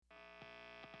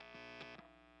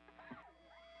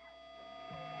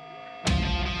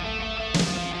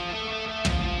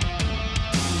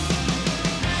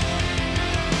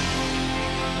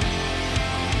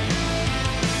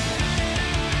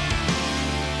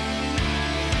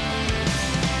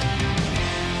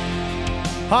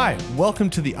Hi, welcome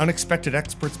to the Unexpected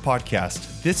Experts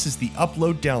podcast. This is the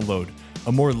Upload Download,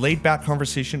 a more laid-back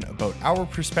conversation about our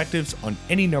perspectives on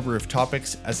any number of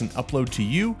topics as an upload to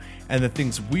you and the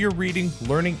things we are reading,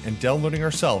 learning, and downloading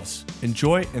ourselves.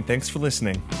 Enjoy, and thanks for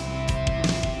listening.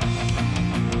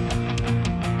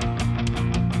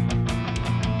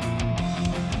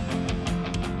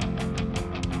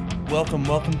 Welcome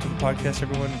to the podcast,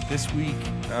 everyone. This week,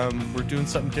 we're doing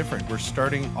something different. We're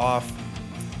starting off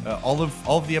all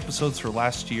of the episodes for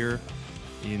last year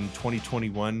in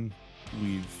 2021.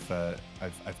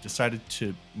 I've decided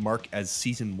to mark as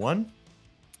season 1,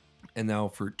 and now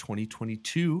for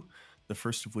 2022, the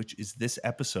first of which is this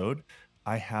episode,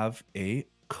 I have a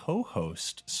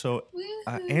co-host. So,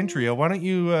 Andrea, why don't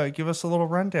you give us a little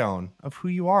rundown of who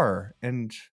you are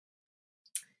and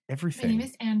everything? My name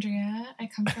is Andrea. I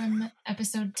come from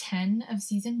episode 10 of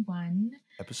season 1.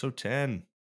 Episode 10.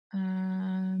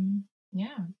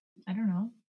 Yeah, I don't know.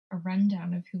 A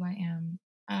rundown of who I am.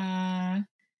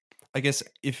 I guess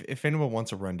if anyone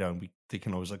wants a rundown, they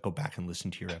can always go back and listen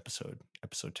to your episode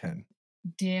 10.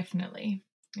 Definitely.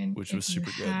 And which was super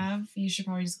good. You should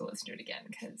probably just go listen to it again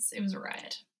because it was a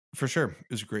riot. For sure. It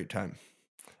was a great time.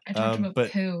 I talked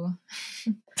about poo.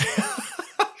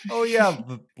 Oh yeah,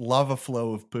 the lava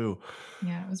flow of poo.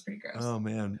 Yeah, it was pretty gross. Oh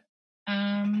man.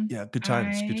 Yeah, good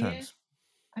times. Good times.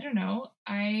 I don't know.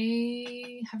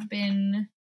 I have been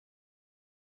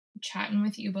chatting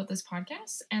with you about this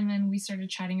podcast, and then we started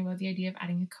chatting about the idea of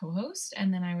adding a co-host,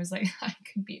 and then I was like, I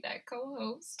could be that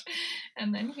co-host,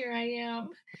 and then here I am.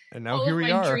 And now here we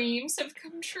are. All of my dreams have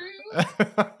come true.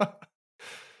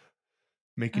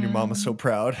 Making your mama so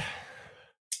proud.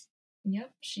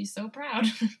 Yep, she's so proud.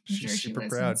 She's super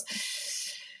proud.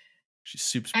 She's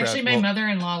super proud. Actually, my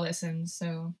mother-in-law listens,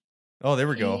 so. Oh, there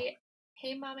we go.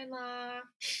 Hey, mom-in-law.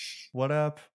 What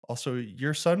up? Also,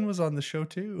 your son was on the show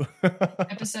too.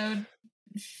 Episode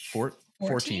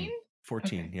 14?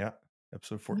 14, okay. Yeah.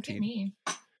 Episode 14. Look at me.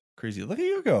 Crazy. Look at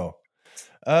you go.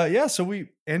 So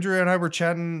Andrea and I were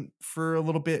chatting for a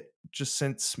little bit just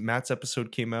since Matt's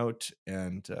episode came out,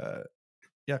 and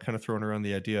kind of throwing around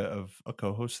the idea of a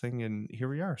co-host thing, and here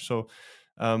we are. So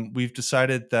we've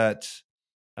decided that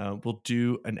we'll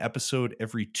do an episode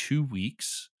every 2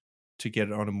 weeks to get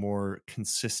it on a more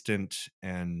consistent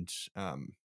and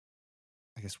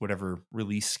I guess whatever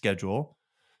release schedule,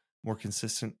 more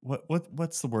consistent.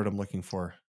 What's the word I'm looking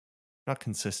for? Not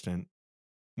consistent,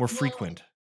 more frequent.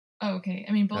 Oh, okay.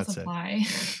 I mean, both That's apply.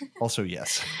 Also,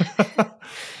 yes. But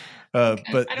I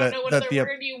don't know what other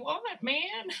word you want,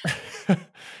 man.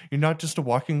 You're not just a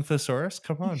walking thesaurus.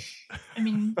 Come on. I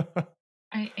mean,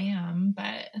 I am,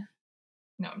 but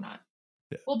no, I'm not.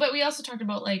 Yeah. Well, but we also talked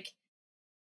about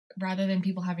rather than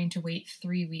people having to wait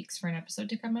 3 weeks for an episode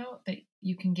to come out, that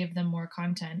you can give them more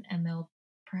content and they'll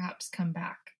perhaps come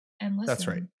back and listen. That's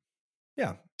right.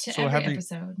 Yeah. To every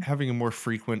episode. Having a more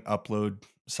frequent upload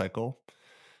cycle,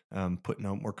 putting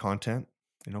out more content,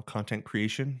 content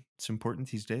creation. It's important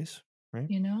these days, right?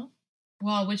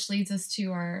 Well, which leads us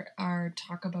to our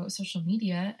talk about social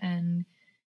media and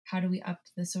how do we up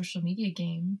the social media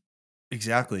game?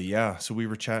 Exactly. Yeah. So we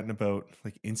were chatting about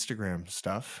Instagram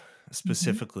stuff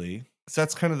specifically. So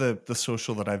that's kind of the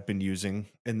social that I've been using.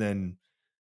 And then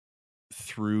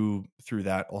through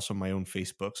that, also my own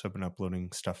Facebook. So I've been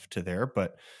uploading stuff to there.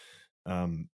 But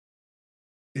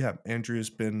Andrea's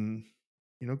been,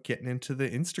 getting into the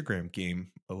Instagram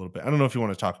game a little bit. I don't know if you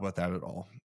want to talk about that at all.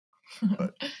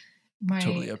 But my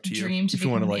totally up to you. Dream to if you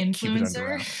want to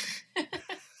influencer. Keep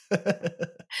it under wraps.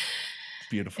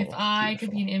 Beautiful. If I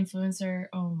could be an influencer,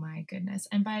 oh my goodness.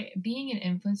 And by being an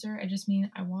influencer, I just mean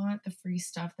I want the free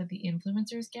stuff that the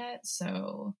influencers get.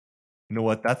 So you know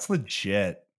what? That's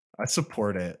legit. I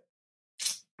support it.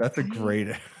 That's a great.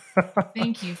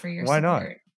 Thank you for your Why support.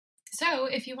 not? So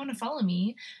if you want to follow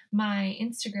me, my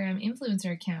Instagram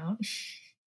influencer account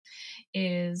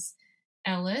is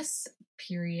Ellis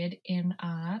in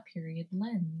a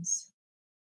lens.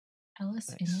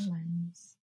 Ellis in a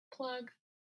lens. Plug.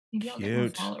 Maybe I'll get more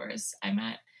followers. I'm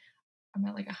at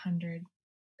 100.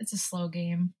 It's a slow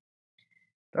game.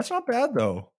 That's not bad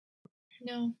though.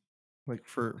 No.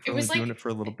 For only doing it for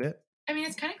a little bit. I mean,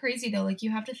 it's kind of crazy though.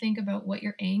 You have to think about what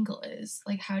your angle is.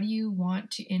 How do you want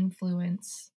to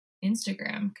influence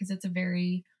Instagram? Because it's a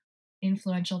very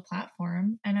influential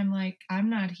platform. And I'm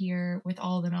not here with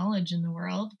all the knowledge in the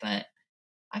world, but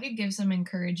I could give some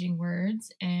encouraging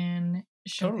words and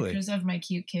show pictures of my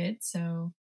cute kid.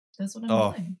 So that's what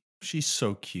I'm doing. She's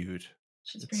so cute.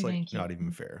 She's pretty dang cute. Not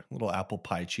even fair. Little apple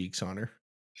pie cheeks on her.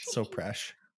 So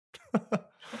fresh.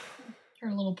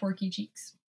 Her little porky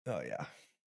cheeks. Oh yeah.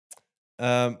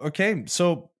 Okay,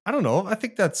 so I don't know. I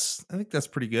think that's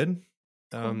pretty good.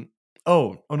 Cool. Um,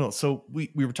 oh no. So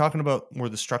we were talking about more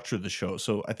the structure of the show.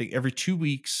 So I think every 2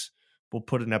 weeks we'll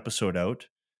put an episode out,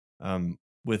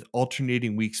 with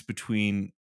alternating weeks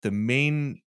between the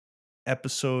main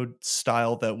episode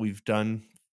style that we've done,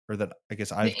 or that I guess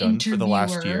The I've done for the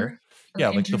last year. interviewer or Yeah,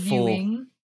 like interviewing.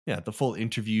 the full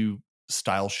interview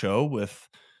style show with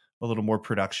a little more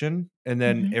production, and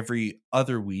then Mhm. every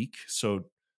other week. So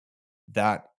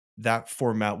that that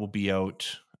format will be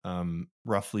out,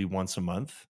 roughly once a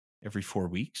month, every 4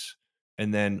 weeks.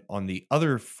 And then on the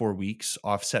other 4 weeks,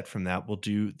 offset from that, we'll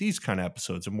do these kind of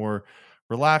episodes, a more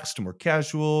relaxed, more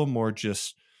casual, more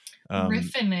um,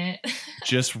 Riffing it.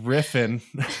 just riffing.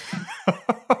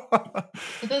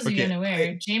 For those of you Okay,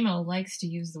 unaware, JMO likes to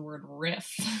use the word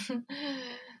riff.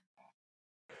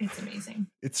 It's amazing.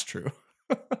 it's true.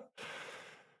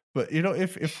 But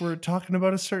if we're talking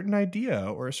about a certain idea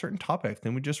or a certain topic,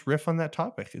 then we just riff on that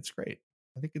topic. It's great.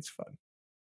 I think it's fun.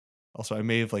 Also, I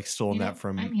may have like stolen that I'm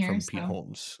from here, Pete so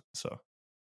Holmes. So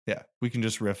yeah, we can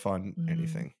just riff on mm,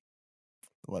 anything.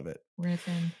 Love it.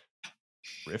 riffing.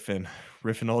 Riffing,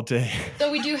 riffing all day.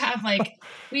 So we do have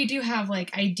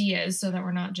like ideas so that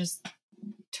we're not just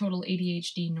total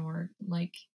ADHD nor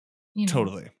like, you know,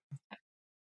 Totally.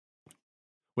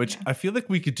 Which yeah, I feel like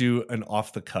we could do an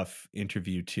off the cuff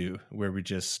interview too, where we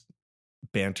just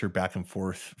banter back and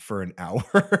forth for an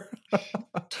hour.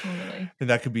 totally. And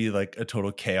that could be like a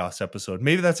total chaos episode.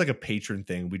 Maybe that's like a patron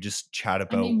thing. We just chat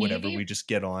I mean, about whatever. We maybe just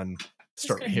get on, this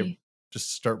start could hit, be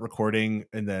just start recording,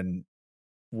 and then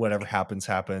whatever happens,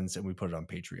 happens, and we put it on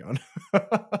Patreon.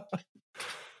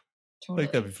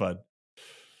 Like that'd totally. be fun.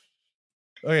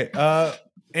 Okay,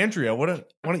 Andrea, why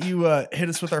don't you hit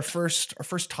us with our first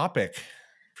topic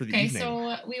for the Okay, evening?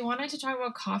 so we wanted to talk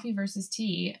about coffee versus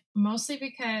tea, mostly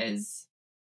because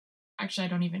actually I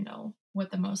don't even know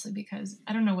what the mostly because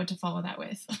I don't know what to follow that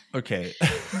with. Okay.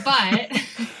 But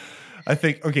I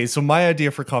think okay, so my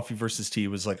idea for coffee versus tea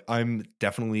was like I'm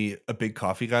definitely a big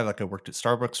coffee guy. Like I worked at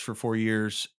Starbucks for 4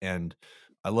 years and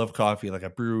I love coffee. Like I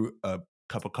brew a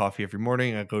cup of coffee every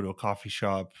morning. I go to a coffee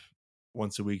shop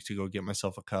once a week to go get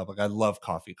myself a cup. Like I love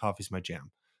coffee. Coffee's my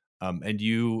jam. And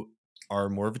you are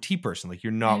more of a tea person. Like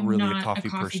you're I not am really a not a coffee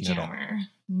coffee person at all. jammer.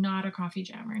 Not a coffee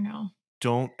jammer, no.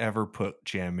 Don't ever put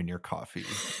jam in your coffee.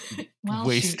 Well,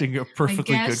 shoot. Wasting a I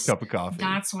perfectly good guess cup of coffee.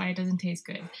 that's why it doesn't taste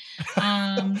good.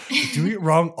 Um You're doing it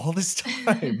wrong all this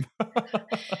time.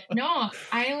 No,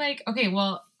 I like okay,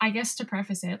 well, I guess to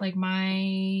preface it, like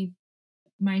my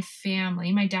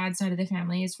family, my dad's side of the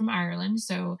family is from Ireland,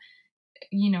 so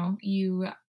you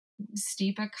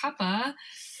steep a cuppa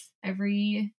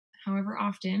every however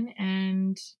often,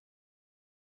 and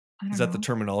I Is don't that the know.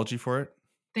 terminology for it?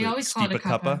 They The always call it steep a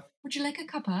a cuppa. cuppa? Would you like a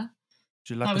cuppa?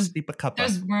 Do you That like a was steep a that cuppa?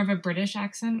 was more of a British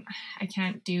accent. I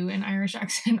can't do an Irish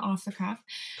accent off the cuff,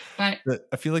 but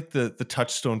I feel like the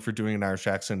touchstone for doing an Irish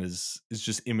accent is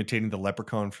just imitating the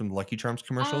leprechaun from the Lucky Charms ah,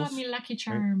 commercials, me lucky right?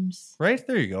 charms. Right?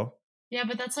 There you go. Yeah,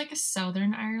 but that's like a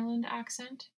Southern Ireland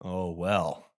accent. Oh,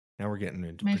 well. Now we're getting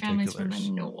into My family's from the particulars.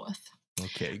 north.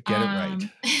 Okay, get it right.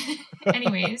 Um,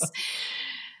 anyways, So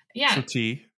yeah,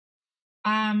 tea.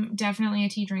 definitely a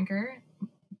tea drinker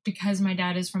because my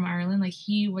dad is from Ireland. Like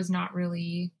he was not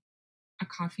really a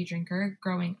coffee drinker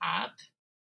growing up.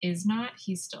 Is not.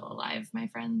 He's still alive, my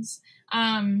friends.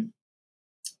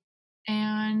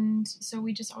 And so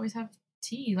we just always have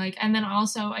tea. Like, and then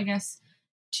also, I guess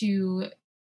to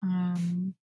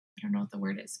I don't know what the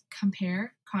word is.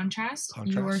 Compare, contrast your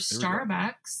Contrast. There we go.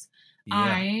 Starbucks. Yeah.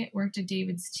 I worked at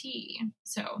David's Tea,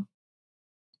 so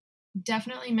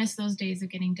definitely miss those days of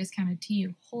getting discounted tea.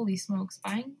 Holy smokes,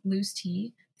 buying loose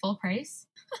tea full price.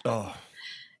 Oh,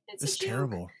 It's a it's joke.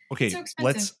 terrible. It's so Okay, expensive.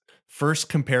 let's first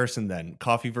comparison then.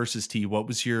 Coffee versus tea. What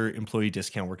was your employee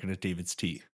discount working at David's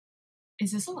Tea?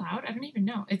 Is this allowed? I don't even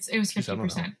know. It was Jeez, I don't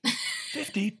know. 50%.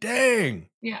 50? Dang.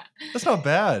 Yeah. That's not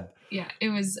bad. Yeah, it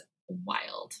was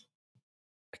wild.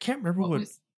 I can't remember What what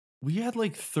was we had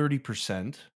like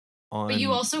 30% But you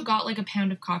on. also got like a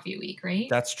pound of coffee a week, right?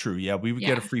 That's true. Yeah, we would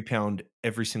get a Yeah. free pound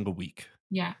every single week,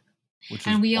 Yeah. which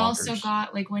was And we also bonkers.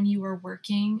 got like when you were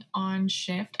working on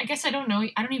shift. I guess I don't know.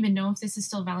 I don't even know if this is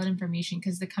still valid information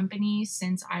because the company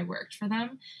since I worked for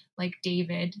them, like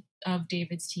David of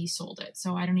David's Tea sold it.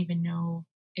 So I don't even know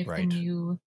if the Right.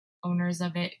 new owners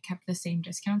of it kept the same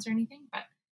discounts or anything. But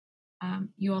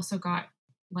you also got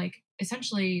like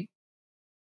essentially,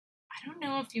 I don't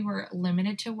know if you were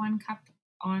limited to one cup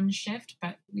on shift,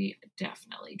 but we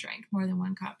definitely drank more than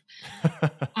one cup.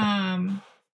 Um,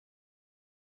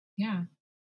 yeah,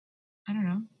 I don't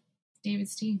know.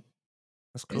 David's Tea.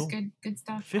 That's It was cool. good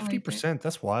stuff. I liked it. 50%.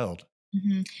 That's wild.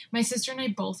 My sister and I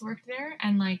both worked there,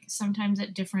 and like sometimes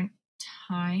at different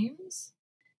times.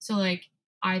 So like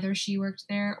either she worked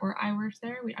there or I worked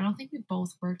there. I don't think we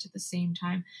both worked at the same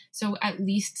time. So at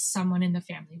least someone in the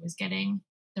family was getting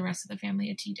the rest of the family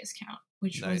a tea discount,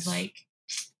 which was Nice. like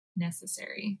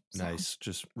necessary. So, Nice.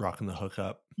 Just rocking the hook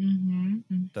up. That's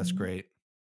mm-hmm. great.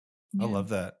 I Yeah, love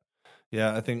that.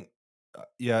 Yeah, I think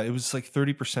yeah, it was like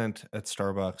 30% at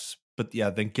Starbucks. But yeah,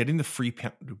 then getting the free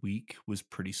pound a week was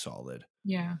pretty solid.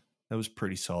 yeah. That was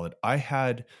pretty solid. I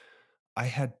had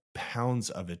pounds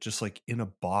of it just like in a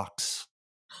box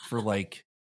for like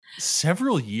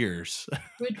several years.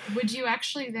 Would you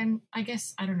actually then? I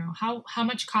guess I don't know how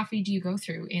much coffee do you go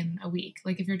through in a week?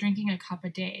 Like if you're drinking a cup a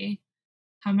day,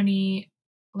 how many?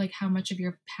 Like how much of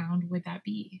your pound would that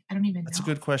be? I don't even That's a know.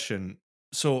 good question.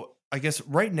 So I guess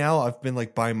right now I've been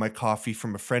like buying my coffee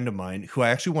from a friend of mine who I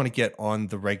actually want to get on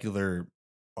the regular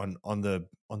on the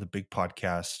big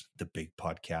podcast.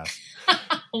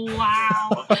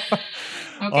 Wow.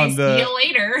 Okay, On see the you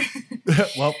later.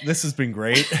 well, this has been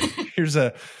great. Here's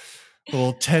a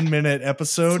little 10-minute It's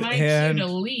episode my cue to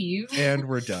leave. and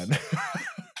we're done.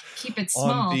 Keep it on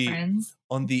small, the friends.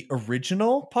 on the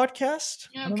original podcast,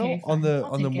 I don't know, Okay, fine. I'll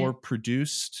on the take more it.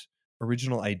 produced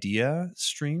original idea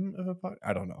stream of a pod,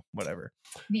 I don't know, whatever.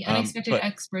 The Unexpected But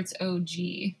Experts OG.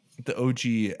 the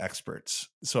OG experts.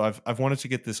 So I've wanted to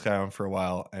get this guy on for a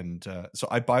while, and so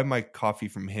I buy my coffee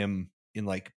from him in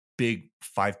like big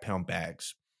 5-pound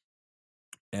bags.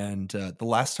 And the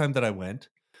last time that I went,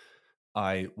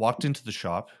 I walked into the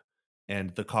shop, and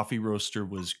the coffee roaster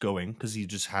was going because he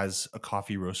just has a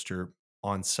coffee roaster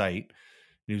on site.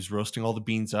 He was roasting all the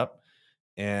beans up,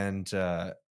 and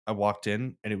I walked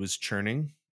in, and it was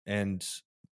churning. And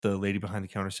the lady behind the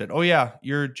counter said, "Oh yeah,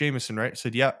 you're Jameson, right?" I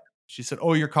said, "Yeah." She said,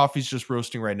 "Oh, your coffee's just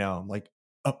roasting right now." I'm like,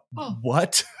 Oh,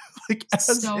 what?" Like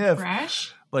as so if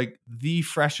fresh. like the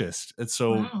freshest. And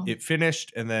so Wow. it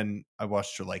finished, and then I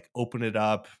watched her like open it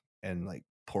up and like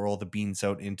pour all the beans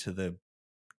out into the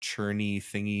churny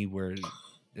thingy where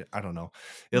I don't know.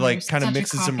 It Wow, you're like kind of such a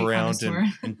mixes them coffee around connoisseur.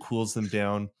 and cools them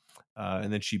down.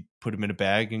 And then she put them in a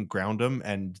bag and ground them,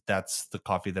 and that's the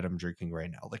coffee that I'm drinking right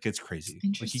now. Like it's crazy. Like you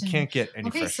Interesting. can't get any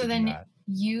Okay, fresher so than then that.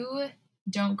 you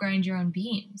don't grind your own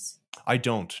beans. I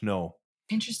don't. No,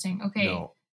 Interesting. Okay.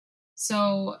 no.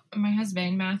 So my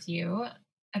husband, Matthew,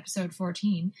 episode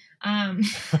 14, um,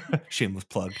 Shameless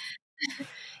plug.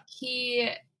 he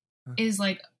is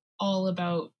like all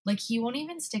about like he won't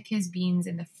even stick his beans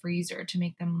in the freezer to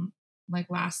make them like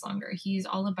last longer. He's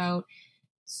all about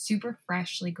super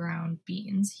freshly ground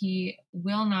beans. He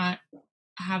will not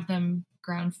have them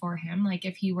ground for him. Like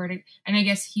if he were to, and I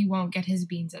guess he won't get his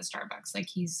beans at Starbucks. Like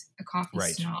he's a coffee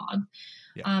Right. snob.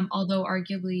 Yeah. Although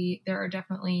arguably there are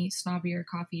definitely snobbier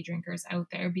coffee drinkers out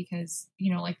there because,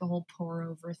 you know, like the whole pour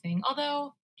over thing.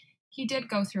 Although he did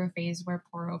go through a phase where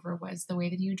pour over was the way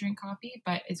that you drink coffee,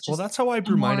 but it's Well, just that's how I a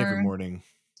brew mine every more, morning.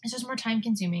 it's just more time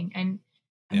consuming. And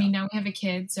I Yeah. mean, now we have a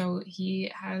kid, so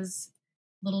he has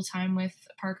little time with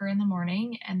Parker in the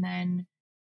morning and then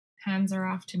hands are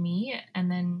off to me and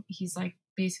then he's like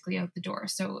basically out the door.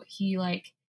 So he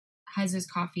like has his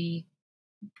coffee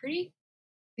pretty,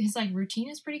 his like routine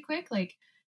is pretty quick. Like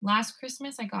last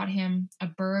Christmas I got him a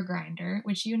burr grinder,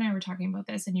 which you and I were talking about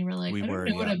this and you were like, We I don't were,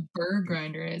 know what yeah. a burr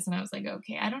grinder is. And I was like,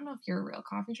 okay, I don't know if you're a real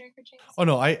coffee drinker, James. Oh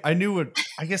no, I knew what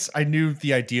I guess I knew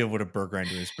the idea of what a burr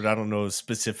grinder is, but I don't know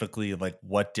specifically like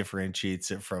what differentiates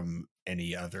it from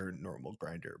any other normal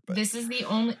grinder. But This is the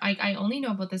only I only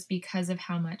know about this because of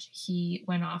how much he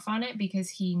went off on it because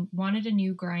he wanted a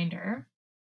new grinder.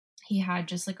 He had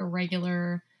just like a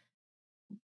regular,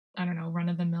 I don't know, run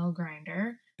of the mill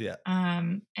grinder. yeah.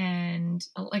 And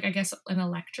like I guess an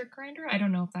electric grinder. I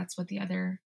don't know if that's what the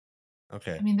other, I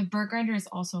Okay. mean the burr grinder is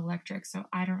also electric, so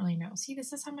I don't really know. See,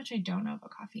 this is how much I don't know about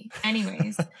coffee.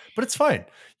 Anyways, But it's fine.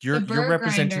 the You're burr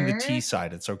representing the tea grinder,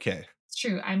 side. It's okay. it's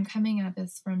true. I'm coming at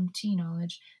this from tea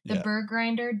knowledge. The Yeah. burr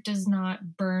grinder does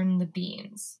not burn the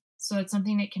beans. So it's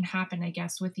something that can happen, I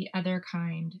guess, with the other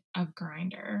kind of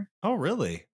grinder. Oh,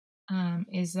 really?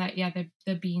 Is that yeah,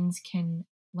 the beans can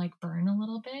like burn a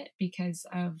little bit because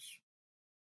of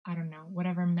I don't know,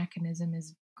 whatever mechanism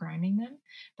is grinding them.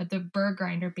 But the burr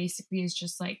grinder basically is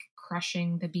just like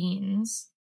crushing the beans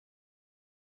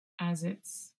as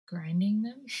it's grinding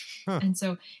them. Huh. And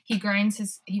so he grinds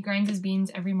his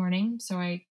beans every morning. So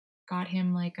I got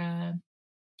him like a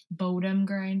Bodum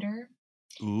grinder.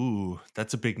 Ooh,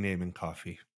 that's a big name in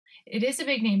coffee. It is a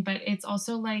big name, but it's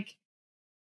also like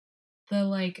the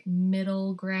like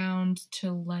middle ground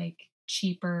to like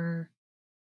cheaper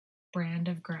brand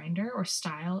of grinder or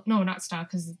style. No, not style,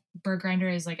 because burr grinder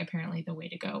is like apparently the way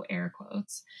to go, air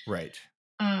quotes. Right.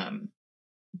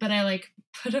 but I like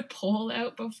put a poll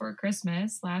out before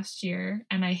Christmas last year,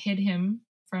 and I hid him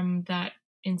from that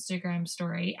Instagram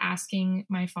story, asking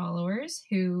my followers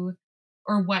who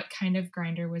or what kind of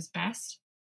grinder was best.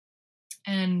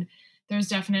 And there's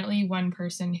definitely one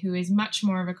person who is much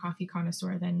more of a coffee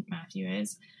connoisseur than Matthew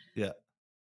is. Yeah.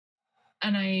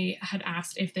 And I had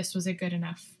asked if this was a good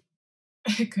enough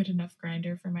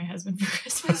grinder for my husband for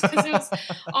Christmas, because it was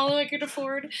all I could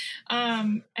afford.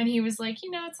 And he was like,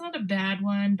 it's not a bad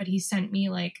one, but he sent me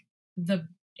like the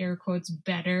air quotes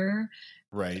better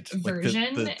right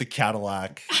version. Like the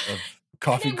Cadillac of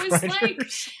coffee and it was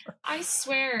grinders. Like, I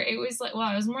swear it was like,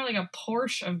 well, it was more like a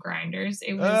Porsche of grinders.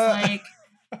 It was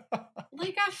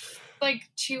like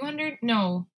 200,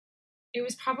 no, it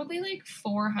was probably like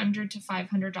 $400 to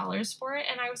 $500 for it.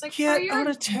 And I was like, Get for your out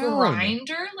of town.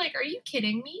 grinder? Like, are you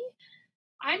kidding me?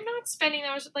 I'm not spending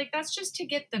that much. Like, that's just to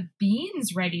get the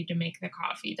beans ready to make the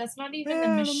coffee. That's not even the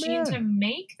machine to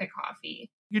make the coffee.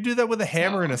 You do that with a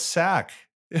hammer and a sack.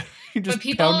 You just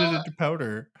pound it into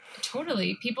powder.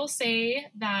 Totally. People say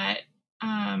that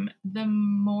the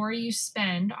more you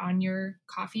spend on your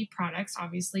coffee products,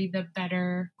 obviously, the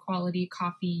better quality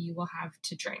coffee you will have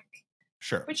to drink.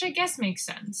 Sure. Which I guess makes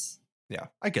sense. Yeah,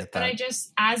 I get that. But I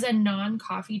just, as a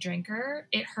non-coffee drinker,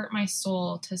 it hurt my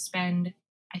soul to spend,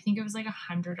 I think it was like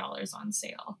 $100 on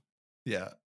sale. Yeah.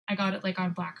 I got it like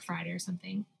on Black Friday or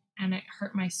something. And it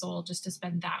hurt my soul just to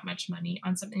spend that much money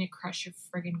on something to crush your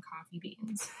friggin' coffee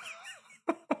beans.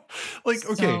 Like,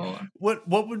 okay, what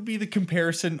would be the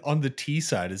comparison on the tea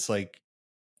side? It's like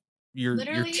your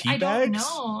tea bags?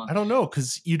 I don't know,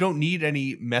 because you don't need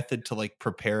any method to like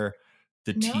prepare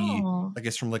the tea, I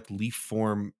guess, from like leaf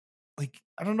form. Like,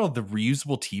 I don't know, the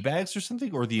reusable tea bags or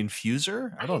something, or the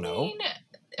infuser? I don't know.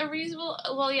 A reusable,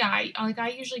 well, yeah,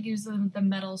 I usually use the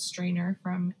metal strainer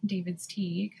from David's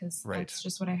Tea, because that's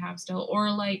just what I have still. Or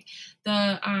like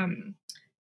the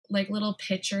like little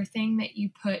pitcher thing that you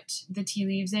put the tea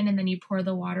leaves in, and then you pour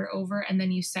the water over, and then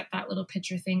you set that little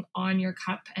pitcher thing on your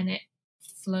cup, and it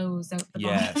flows out the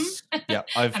bottom. Yeah,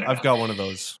 I've got one of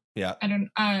those. Yeah, I've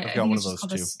got one of those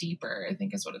called too. A steeper, I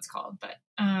think is what it's called. But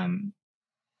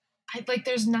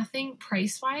there's nothing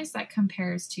price wise that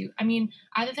compares to. I mean,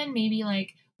 other than maybe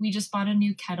like we just bought a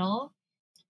new kettle.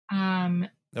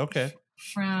 Okay.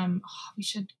 We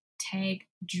should tag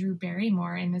Drew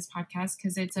Barrymore in this podcast,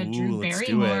 because it's a Drew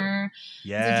Barrymore.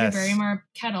 Yes. It's a Drew Barrymore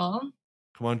kettle.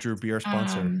 Come on, Drew, be our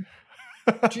sponsor.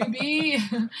 Drew B.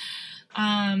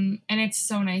 And it's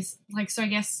so nice. Like, so I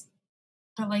guess,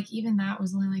 but like even that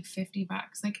was only like $50.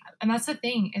 Like, and that's the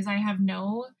thing, is I have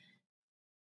nothing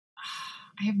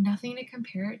to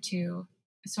compare it to.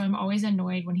 So I'm always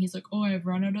annoyed when he's like, oh, I've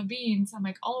run out of beans. I'm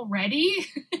like, already?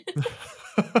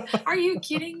 Are you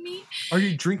kidding me? Are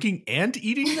you drinking and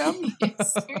eating them?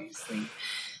 Seriously.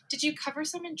 Did you cover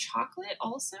some in chocolate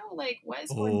also? Like, what is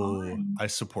going on? I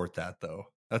support that, though.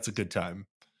 That's a good time.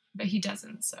 But he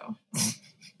doesn't, so.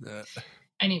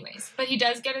 Anyways, but he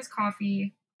does get his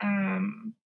coffee.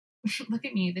 Look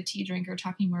at me, the tea drinker,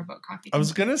 talking more about coffee. I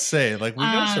was going to say, like, we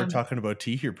got to start talking about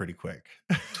tea here pretty quick.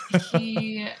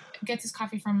 He gets his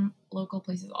coffee from local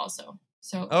places also.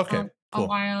 So okay, for a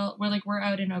while, we're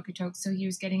out in Okotoks, so he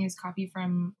was getting his coffee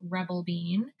from Rebel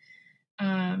Bean.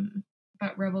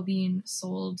 But Rebel Bean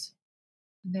sold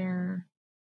their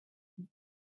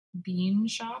bean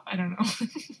shop. I don't know.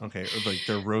 Okay, or like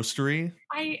their roastery,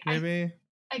 maybe?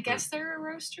 I guess they're a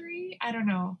roastery. I don't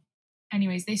know.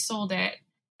 Anyways, they sold it,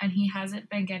 and he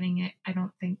hasn't been getting it, I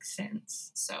don't think,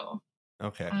 since. So,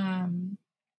 okay.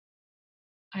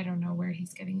 I don't know where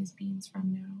he's getting his beans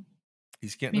from now.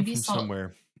 He's getting them from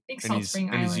somewhere. I think Salt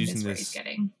Spring Island is where he's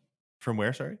getting. From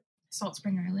where, sorry? Salt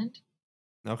Spring Island.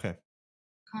 Okay.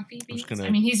 Coffee beans. I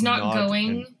mean, he's not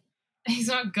going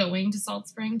to Salt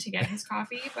Spring to get his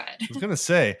coffee, but I was gonna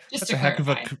say that's a heck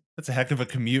of a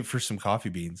commute for some coffee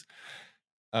beans.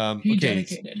 He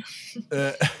dedicated.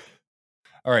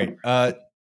 All right.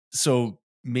 So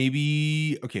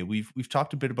maybe we've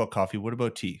talked a bit about coffee. What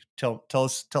about tea? Tell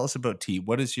us about tea.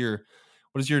 What is your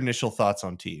initial thoughts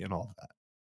on tea and all of that?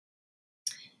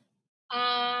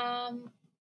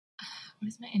 What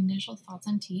is my initial thoughts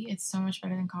on tea? It's so much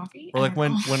better than coffee. Or like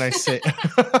when I say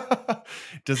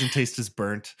doesn't taste as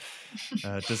burnt,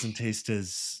 doesn't taste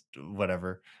as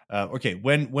whatever. Okay,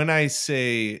 when I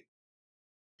say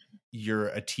you're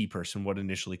a tea person, what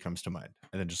initially comes to mind?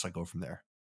 And then just like go from there.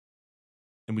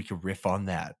 And we can riff on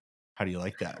that. How do you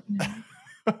like that? No.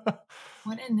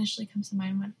 What initially comes to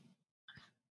mind when?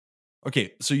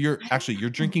 Okay, so you're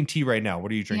drinking tea right now.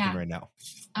 What are you drinking right now?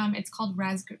 It's called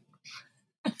Razgoo.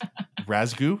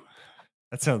 Razgoo?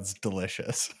 That sounds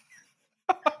delicious.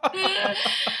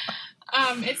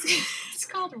 It's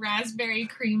called raspberry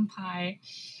cream pie.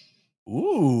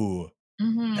 Ooh.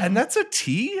 And Hmm. that's a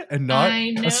tea and not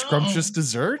I a scrumptious know.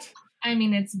 dessert? I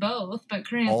mean, it's both, but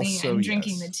currently Also, I'm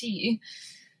drinking the yes. tea.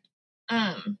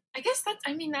 I guess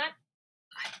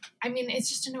I mean, it's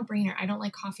just a no-brainer. I don't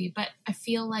like coffee, but I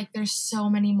feel like there's so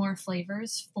many more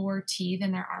flavors for tea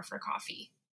than there are for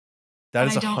coffee. That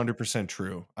But is 100%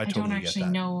 true. I I don't totally get actually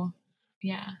that. know.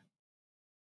 Yeah.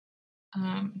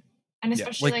 And Yeah,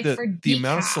 especially like like for the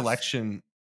amount of decaf.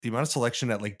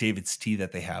 selection at like David's Tea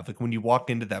that they have. Like when you walk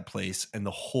into that place and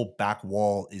the whole back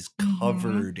wall is Hmm.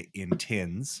 covered in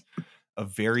tins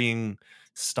of varying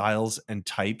styles and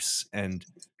types, and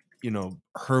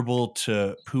herbal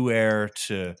to pu'er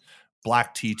to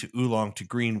black tea to oolong to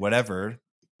green, whatever,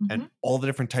 and Hmm. all the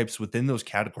different types within those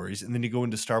categories. And then you go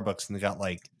into Starbucks and they got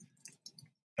like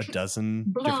a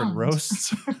dozen different Blonde.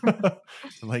 roasts.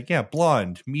 Like, yeah,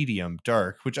 blonde, medium,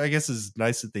 dark, which I guess is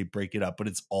nice that they break it up, but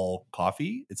it's all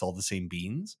coffee. It's all the same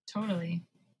beans. Totally.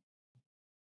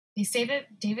 They say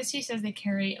that Davis Tea says they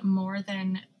carry more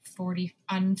than 40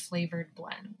 unflavored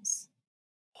blends.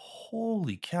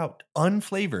 Holy cow.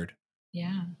 Unflavored.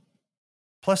 Yeah.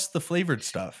 Plus the flavored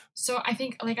stuff. So I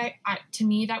think like I to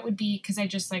me that would be because I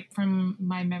just like from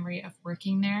my memory of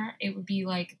working there, it would be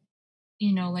like,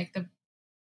 like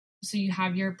so you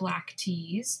have your black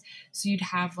teas. So you'd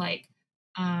have like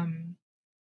um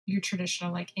your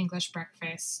traditional like English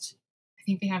breakfast. I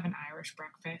think they have an Irish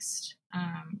breakfast,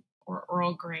 or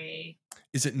Earl Grey.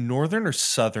 Is it Northern or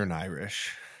Southern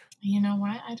Irish? You know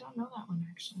what? I don't know that one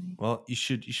actually. Well, you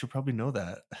should probably know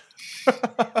that.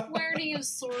 Where do you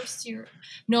source your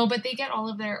No, but they get all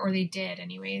of their or they did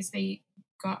anyways. They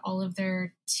got all of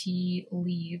their tea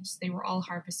leaves. They were all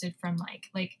harvested from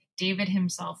like David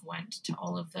himself went to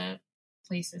all of the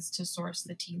places to source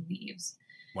the tea leaves.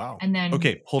 Wow. And then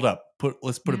Okay, hold up.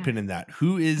 Let's put a yeah, pin in that.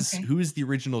 Who is okay. who is the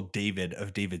original David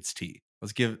of David's Tea?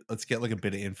 Let's get like a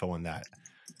bit of info on that.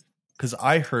 Because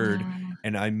I heard, Uh,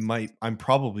 and I'm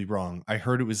probably wrong. I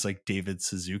heard it was like David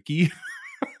Suzuki.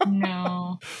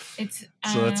 no. It's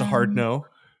So that's a hard no.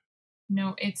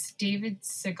 no, it's David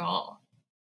Segal.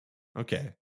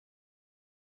 Okay.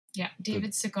 Yeah, So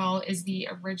David Segal is the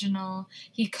original.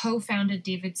 He co-founded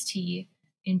David's Tea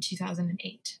in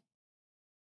 2008.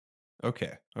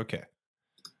 okay. Okay.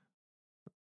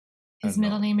 I His don't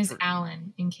middle know. name is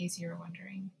Alan, in case you were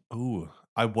wondering. Oh,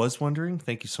 I was wondering.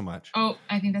 Thank you so much. Oh,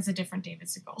 I think that's a different David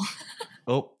Segal.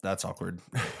 Oh, that's awkward.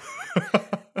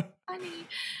 Funny.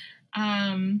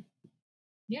 Um,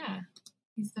 yeah,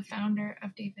 he's the founder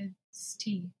of David's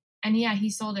Tea, and yeah, he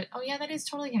sold it. Oh yeah, that is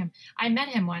totally him. I met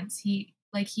him once. He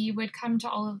would come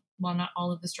to not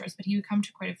all of the stores, but he would come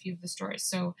to quite a few of the stores.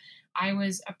 So I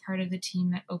was a part of the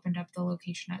team that opened up the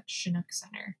location at Chinook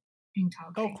Center in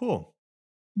Oh, Calgary. cool.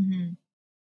 Hmm.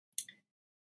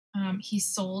 He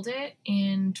sold it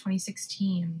in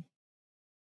 2016.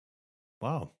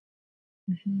 Wow.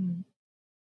 Hmm.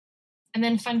 And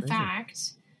then Crazy.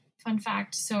 fun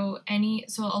fact, so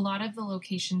a lot of the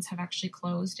locations have actually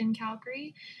closed in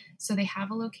Calgary. So they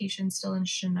have a location still in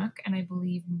Chinook and I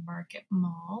believe Market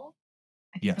Mall.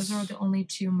 I think those are Yes. the only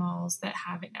two malls that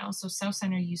have it now. So South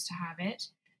Center used to have it,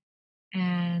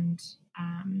 and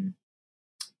um,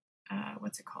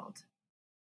 what's it called?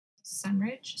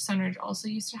 Sunridge. Sunridge also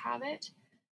used to have it,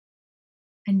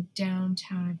 and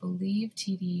downtown, I believe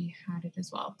TD had it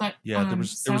as well. But Yeah, there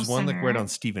was South one like right on Center,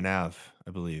 Stephen Ave,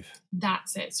 I believe.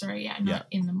 that's it. Sorry, yeah, Yeah. not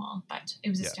in the mall, but it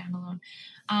was a Yeah.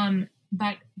 standalone.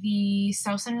 But the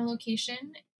South Center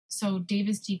location, so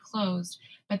David's Tea closed,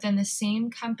 but then the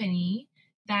same company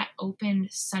that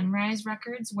opened Sunrise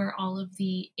Records, where all of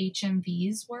the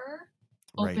HMVs were,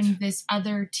 Right. opened this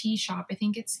other tea shop. I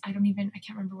can't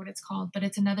remember what it's called, but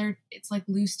it's like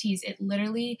loose teas. It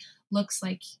literally looks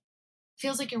like,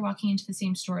 feels like you're walking into the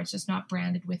same store. It's just not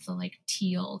branded with the like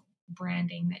teal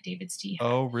branding that David's Tea had,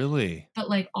 Oh, really? but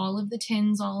like all of the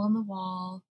tins all on the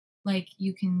wall, like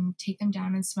you can take them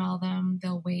down and smell them,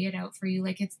 they'll weigh it out for you,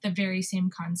 like it's the very same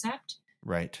concept.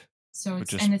 Right. So But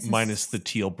it's just and it's minus the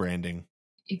this teal branding.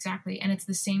 exactly, and it's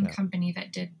the same Yeah. company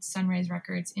that did Sunrise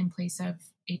Records in place of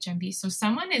HMB. So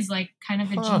someone is like kind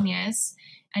of a Huh. genius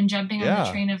and jumping on the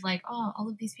Yeah. train of like, oh, all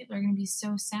of these people are going to be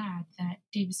so sad that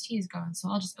David's Tea is gone, so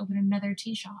I'll just open another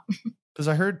tea shop. Because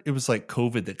I heard it was like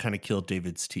COVID that kind of killed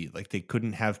David's Tea. Like they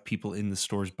couldn't have people in the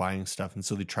stores buying stuff. And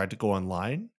so they tried to go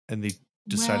online and they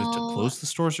decided to Well, close the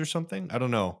stores or something. I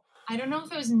don't know. I don't know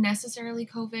if it was necessarily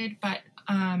COVID, but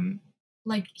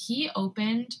like he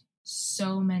opened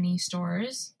so many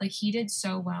stores, like he did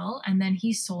so well, and then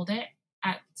he sold it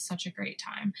at such a great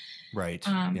time. Right.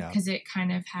 Yeah. Because it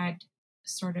kind of had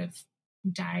sort of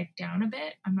died down a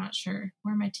bit. I'm not sure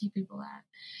where are my tea people at.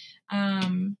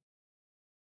 Um,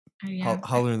 yeah,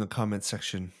 Holler in the comment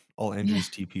section, all yeah, Andrew's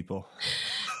tea people.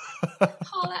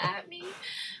 holla at me.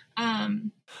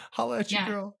 Um, Holla at you, yeah,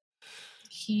 girl.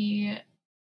 he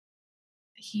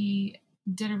he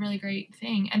did a really great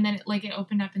thing, and then like it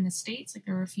opened up in the States. Like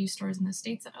there were a few stores in the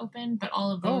States that opened, but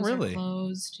all of Oh, those are really?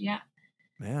 closed. Yeah.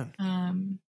 Man.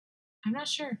 I'm not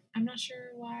sure. I'm not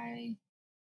sure why.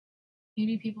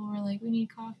 Maybe people were like, "We need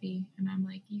coffee," and I'm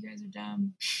like, "You guys are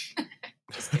dumb."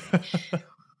 Just kidding.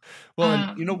 Well,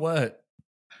 and you know Um, what?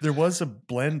 There was a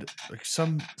blend, like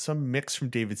some mix from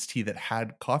David's Tea that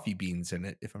had coffee beans in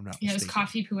it, if I'm not yeah, it was mistaken.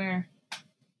 coffee pu'er,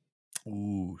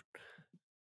 Ooh,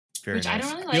 very which I don't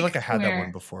nice. really I feel like like I had that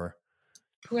one pu'er. before.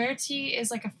 Pu'er tea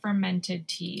is like a fermented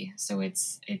tea, so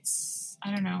it's I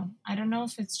don't know. I don't know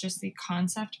if it's just the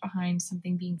concept behind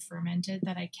something being fermented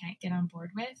that I can't get on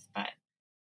board with, but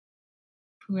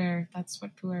pu'er, that's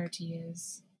what pu'er tea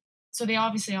is. So they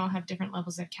obviously all have different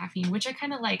levels of caffeine, which I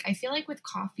kind of like. I feel like with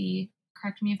coffee,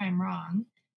 correct me if I'm wrong,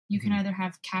 you can Mhm. either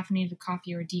have caffeinated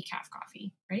coffee or decaf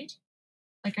coffee, right?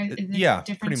 Like, is it Yeah,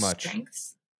 pretty different much.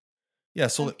 strengths Yeah,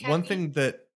 so of like, one caffeine? thing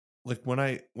that like when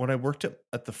I worked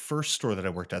at the first store that I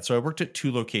worked at, so I worked at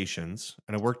 2 locations,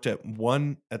 and I worked at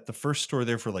one at the first store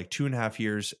there for like 2.5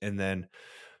 years, and then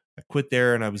I quit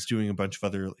there and I was doing a bunch of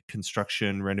other like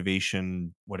construction,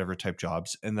 renovation, whatever type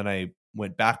jobs. And then I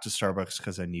went back to Starbucks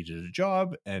because I needed a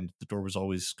job and the door was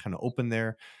always kind of open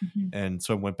there. Hmm. And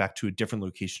so I went back to a different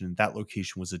location, and that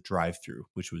location was a drive-through,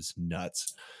 which was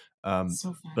nuts.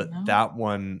 So fun, But though. that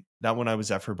one I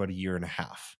was at for about a year and a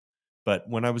half. But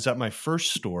when I was at my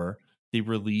first store, they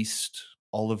released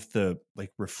all of the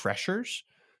like refreshers.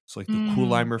 So like the Cool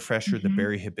Lime Mm. refresher, the Hmm.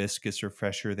 berry hibiscus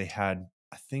refresher. They had,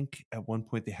 I think at one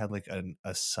point they had like an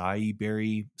acai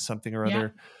berry something or Yeah.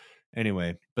 other.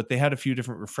 Anyway, but they had a few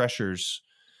different refreshers,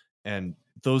 and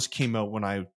those came out when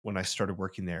I started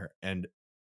working there. And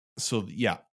so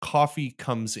yeah, coffee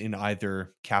comes in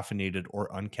either caffeinated or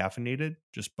uncaffeinated,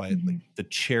 just by like Hmm. the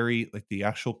cherry, like the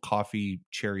actual coffee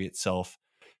cherry itself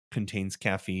contains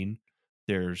caffeine.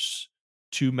 There's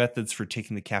two methods for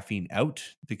taking the caffeine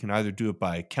out. They can either do it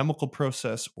by chemical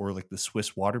process or like the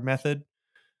Swiss water method,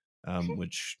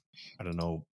 which I don't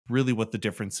know really what the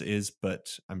difference is,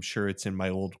 but I'm sure it's in my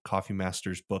old Coffee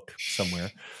Masters book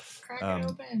somewhere. Crack it Um,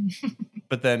 open.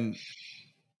 but then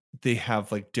they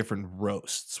have like different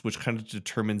roasts, which kind of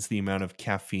determines the amount of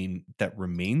caffeine that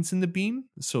remains in the bean.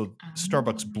 So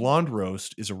Starbucks Um, blonde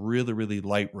roast is a really, really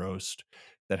light roast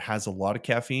that has a lot of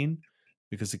caffeine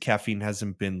because the caffeine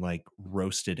hasn't been like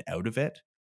roasted out of it.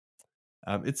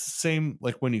 It's the same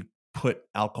like when you put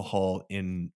alcohol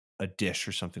in a dish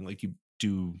or something, like you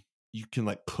can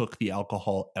like cook the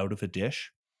alcohol out of a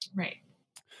dish. right.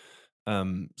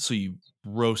 So you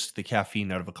roast the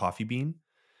caffeine out of a coffee bean,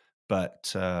 but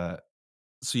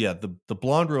so yeah, the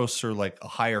blonde roasts are like a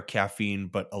higher caffeine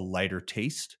but a lighter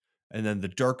taste. And then the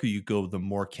darker you go, the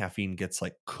more caffeine gets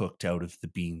like cooked out of the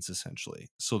beans essentially.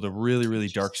 So the really, really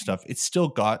dark Interesting. stuff, it's still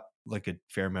got like a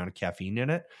fair amount of caffeine in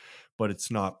it, but it's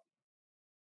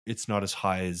not as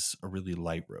high as a really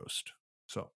light roast.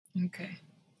 So Okay.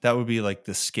 that would be like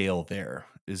the scale there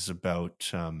is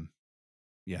about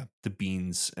yeah, the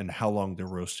beans and how long they're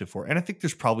roasted for. And I think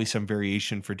there's probably some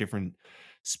variation for different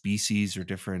species or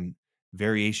different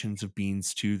variations of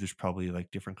beans too. There's probably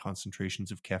like different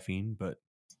concentrations of caffeine, but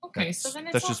Okay, so that's then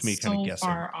it's that's not just me kind of so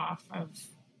guessing. far off of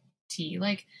tea.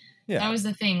 Like that Yeah. was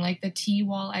the thing. Like the tea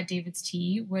wall at David's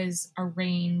Tea was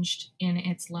arranged in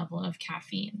its level of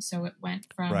caffeine. So it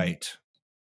went from, Right.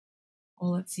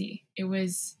 well, let's see. It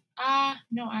was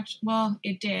no, actually, well,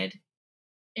 it did.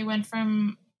 It went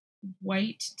from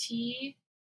white tea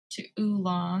to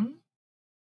oolong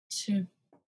to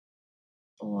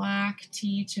black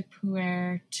tea to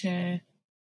pu'er to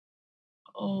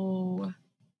oh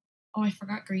I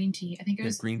forgot green tea. I think it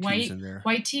Yeah, was green tea's in there.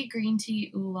 white tea, green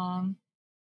tea, oolong,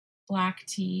 black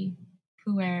tea,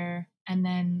 pu'er, and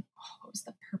then what was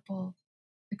the purple?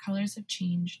 The colors have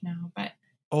changed now, but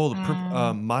Oh, the purple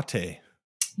um, mate.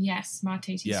 yes, mate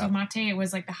tea. So Yeah. mate, it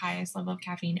was like the highest level of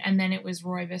caffeine, and then it was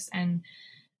rooibos and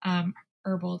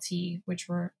herbal tea, which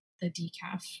were the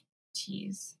decaf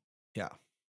teas. Yeah.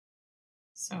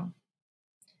 So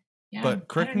yeah, But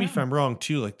I correct don't me if know. I'm wrong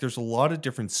too. Like there's a lot of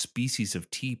different species of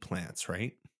tea plants,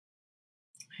 right?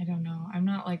 I don't know. I'm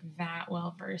not like that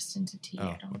well versed into tea.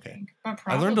 Oh, I don't okay. think, but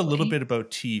I learned a little probably. bit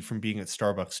about tea from being at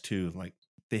Starbucks too. Like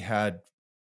they had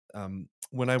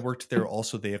when I worked there,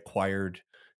 also they acquired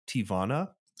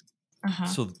Tivana. Uh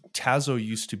huh. So Tazo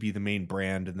used to be the main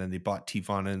brand, and then they bought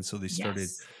Tivana, and so they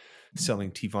started Yes.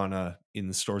 selling Tivana in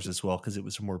the stores as well because it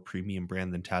was a more premium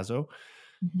brand than Tazo.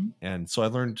 Hmm. And so I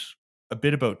learned a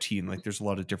bit about tea, and like there's a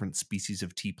lot of different species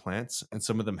of tea plants, and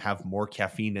some of them have more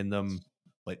caffeine in them,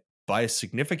 like by a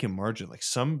significant margin. Like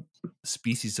some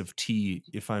species of tea,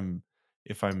 if I'm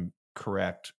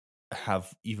correct,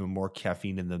 have even more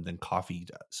caffeine in them than coffee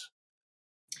does.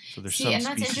 So there's See, some and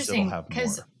that's species that'll interesting have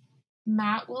because more.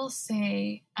 Matt will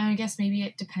say, I guess maybe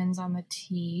it depends on the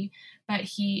tea, but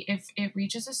if it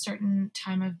reaches a certain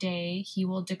time of day, he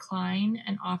will decline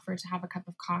and offer to have a cup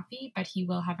of coffee, but he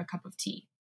will have a cup of tea,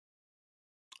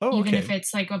 Oh, even if okay.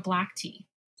 it's like a black tea.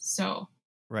 So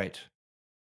Right.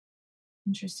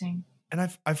 interesting. And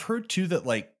I've heard too that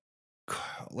like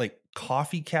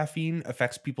coffee caffeine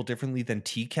affects people differently than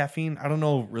tea caffeine. I don't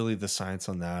know really the science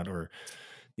on that or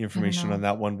the I don't information on know.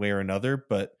 that one way or another,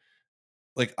 but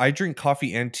like I drink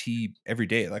coffee and tea every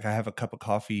day. Like I have a cup of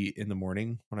coffee in the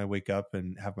morning when I wake up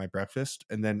and have my breakfast,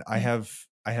 and then I Yeah, have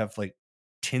like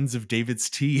tins of David's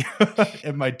tea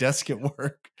at my desk at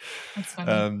work. that's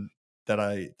funny. Um that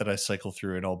I cycle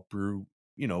through, and I'll brew,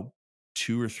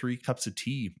 2 or 3 cups of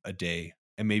tea a day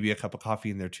and maybe a cup of coffee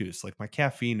in there too. So like my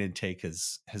caffeine intake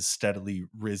has steadily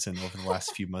risen over the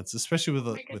last few months, especially Oh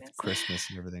my with goodness. Christmas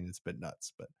and everything. It's been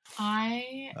nuts,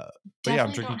 I uh, but yeah,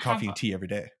 I'm definitely drinking don't have coffee and tea every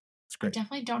day. It's I great.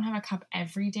 definitely don't have a cup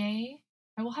every day.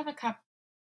 I will have a cup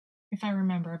if I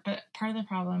remember, but part of the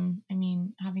problem, I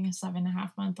mean, having a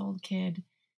 7.5-month-old kid,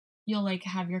 you'll like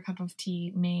have your cup of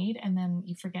tea made and then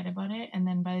you forget about it, and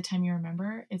then by the time you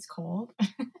remember, it's cold.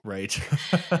 Right.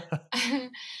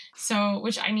 So,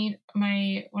 which I need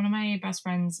my one of my best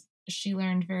friends, she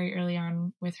learned very early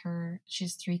on with her, she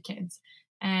has 3 kids,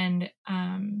 and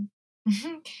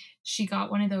she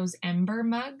got one of those Ember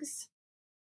mugs.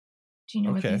 Do you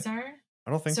know what Okay. these are?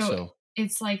 I don't think So so.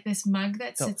 it's like this mug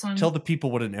that sits Tell on, the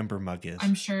people what an ember mug is.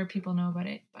 I'm sure people know about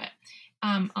it, but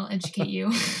I'll educate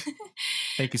you.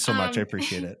 Thank you so much. I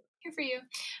appreciate it. Here for you.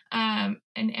 An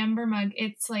ember mug.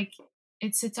 It's like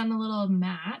it sits on a little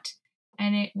mat,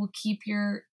 and it will keep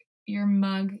your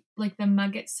mug, like the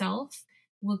mug itself,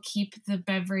 will keep the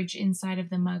beverage inside of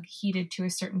the mug heated to a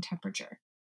certain temperature.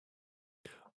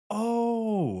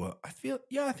 Oh, I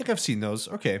think I've seen those.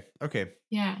 Okay. Okay.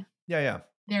 Yeah, Yeah, yeah.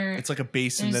 there. It's like a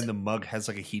base and There's then the mug has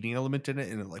like a heating element in it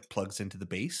and it like plugs into the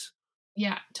base.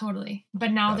 Yeah, totally.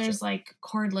 But now Gotcha. there's like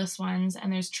cordless ones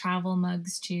and there's travel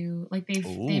mugs too. Like they've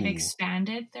Oh,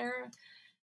 expanded their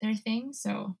thing.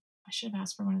 So I should have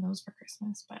asked for one of those for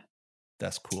Christmas, but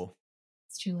that's cool.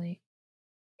 it's too late.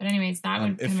 But anyways, that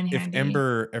would come in If handy.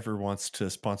 Ember ever wants to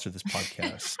sponsor this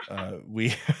podcast,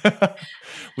 we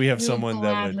we have We will someone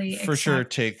that would gladly for sure accept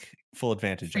take full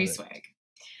advantage free of it. swag.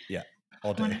 Yeah,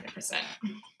 all day. 100%.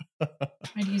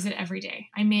 I'd use it every day.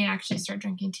 I may actually start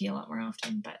drinking tea a lot more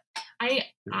often, but I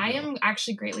There we I go. am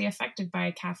actually greatly affected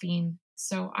by caffeine.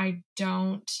 So I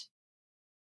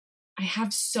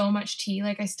have so much tea.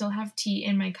 Like I still have tea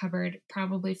in my cupboard,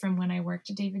 probably from when I worked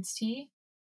at David's Tea.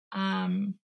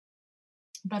 Um,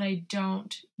 but I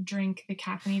don't drink the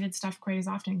caffeinated stuff quite as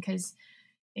often because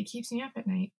it keeps me up at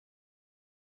night.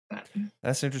 But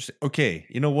That's interesting. Okay,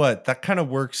 you know what? That kind of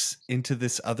works into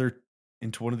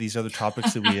one of these other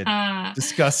topics that we had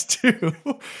discussed too,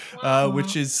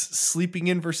 which wow. is sleeping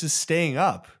in versus staying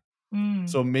up. Mm.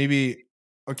 So maybe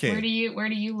Where do okay,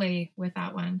 you lay with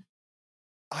that one?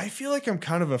 I feel like I'm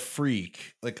kind of a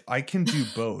freak. Like I can do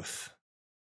both.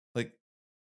 Like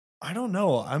I don't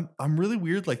know. I'm really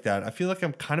weird like that. I feel like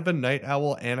I'm kind of a night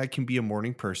owl and I can be a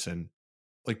morning person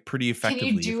like pretty Can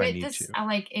you effectively if do I it need this to.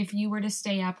 like if you were to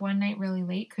stay up one night really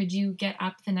late, could you get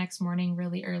up the next morning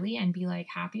really early and be like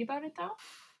happy about it though?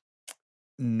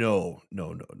 No,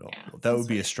 no, no, no, Yeah, no. That would that's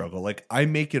be what a I think. struggle. Like I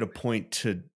make it a point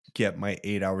to get my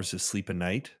 8 hours of sleep a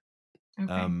night.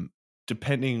 Okay. Um,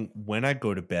 depending when I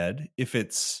go to bed, if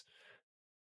it's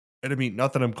and I mean,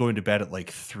 not that I'm going to bed at like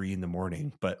 3 in the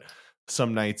morning, but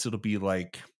some nights it'll be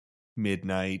like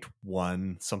midnight,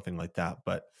 1, something like that.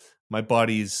 But my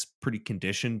body's pretty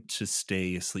conditioned to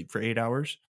stay asleep for 8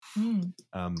 hours. Mm,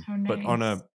 how But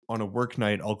nice. on a work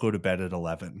night, I'll go to bed at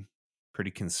 11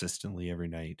 pretty consistently every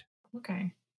night.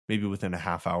 Okay. Maybe within a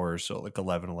half hour or so, like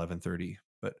 11:30.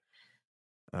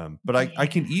 But I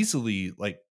can Yeah. easily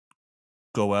like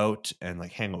go out and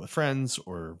like hang out with friends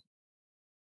or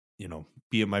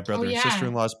be at my Oh brother and yeah.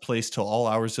 sister-in-law's place till all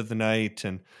hours of the night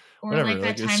and Or whatever. like that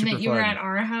Like it's time that super you were fun. at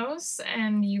our house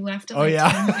and you left at Oh like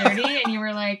yeah. 10:30 and you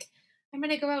were like, I'm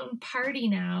gonna go out and party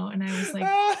now. And I was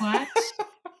like, what?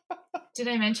 Did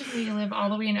I mention we live all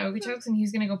the way in Okotoks and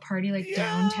he's gonna go party like Yeah.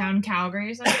 downtown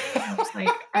Calgary or something? And I was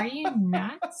like, are you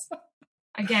nuts?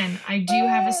 Again, I do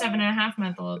have a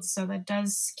 7.5-month-old, so that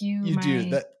does skew You do.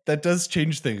 my, That does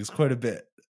change things quite a bit.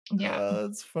 yeah.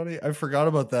 That's funny. I forgot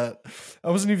about that.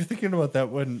 I wasn't even thinking about that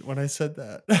when I said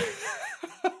that.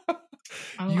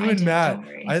 Oh, You I and did. Matt, Don't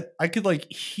worry. I could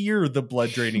like hear the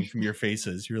blood draining from your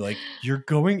faces. You're like, you're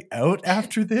going out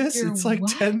after this? You're It's like what?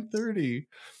 10:30.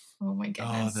 Oh my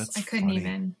Oh, goodness. that's I couldn't funny.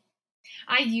 even.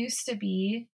 I used to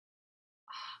be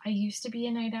I used to be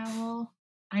a night owl.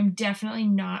 I'm definitely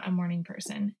not a morning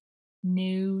person.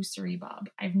 No, sorry, Bob.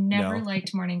 I've never No.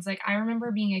 liked mornings. Like, I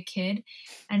remember being a kid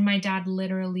and my dad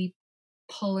literally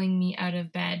pulling me out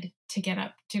of bed to get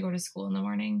up to go to school in the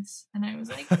mornings. And I was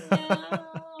like,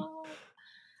 no.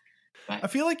 But I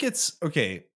feel like it's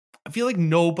okay. I feel like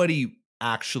nobody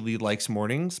actually likes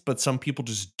mornings, but some people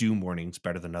just do mornings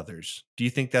better than others. Do you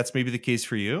think that's maybe the case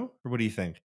for you? Or what do you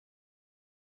think?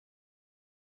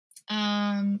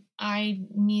 I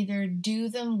neither do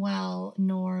them well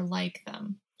nor like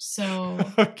them.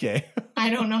 So Okay. I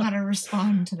don't know how to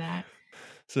respond to that.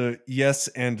 So yes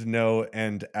and no,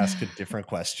 and ask a different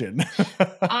question.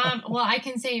 Well, I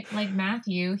can say like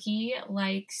Matthew,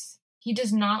 he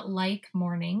does not like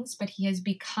mornings, but he has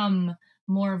become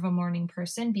more of a morning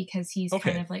person because he's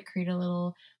kind Okay. of like created a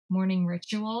little morning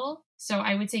ritual. So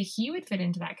I would say he would fit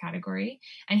into that category.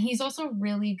 And he's also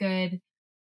really good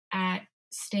at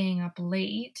staying up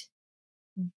late,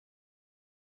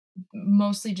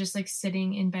 mostly just like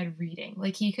sitting in bed reading.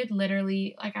 Like he could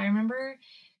literally, like I remember,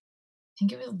 I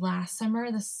think it was last summer.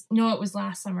 It was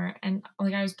last summer, and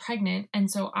like I was pregnant, and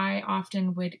so I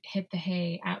often would hit the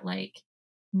hay at like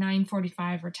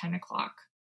 9:45 or 10 o'clock,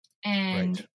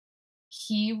 Right. and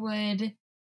he would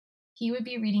he would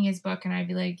be reading his book, and I'd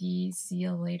be like, See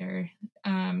you later,"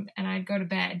 and I'd go to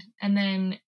bed, and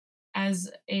then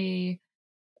as a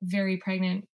very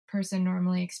pregnant person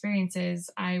normally experiences,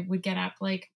 I would get up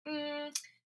like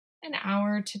an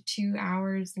hour to 2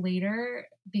 hours later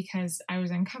because I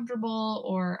was uncomfortable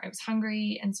or I was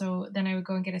hungry. And so then I would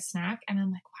go and get a snack. And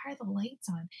I'm like, why are the lights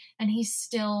on? And he's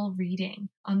still reading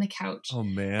on the couch. Oh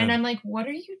And man. I'm like, what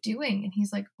are you doing? And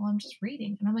he's like, well, I'm just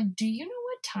reading. And I'm like, do you know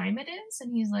what time it is?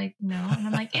 And he's like, no. And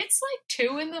I'm like, it's like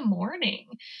 2 a.m.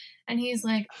 And he's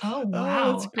like, oh, Oh,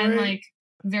 that's wow. And great. like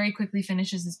very quickly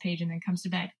finishes his page and then comes to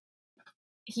bed.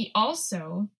 He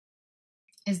also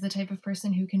is the type of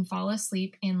person who can fall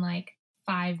asleep in like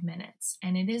 5 minutes.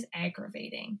 And it is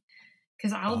aggravating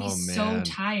because I'll be Oh so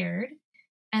man. tired.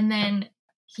 And then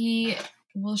he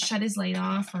will shut his light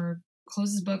off or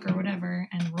close his book or whatever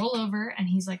and roll over. And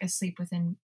he's like asleep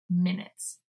within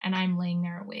minutes. And I'm laying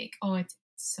there awake. Oh, it's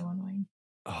so annoying.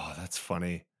 Oh, that's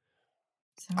funny.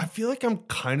 So, I feel like I'm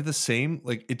kind of the same.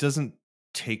 Like it doesn't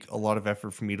take a lot of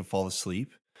effort for me to fall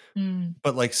asleep. mm,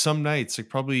 But like some nights, like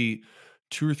probably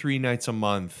 2 or 3 nights a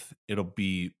month, it'll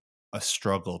be a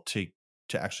struggle to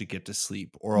actually get to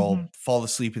sleep, or mhm. I'll fall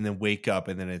asleep and then wake up,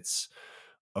 and then it's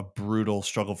a brutal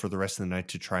struggle for the rest of the night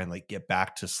to try and like get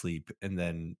back to sleep, and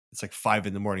then it's like 5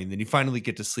 in the morning, then you finally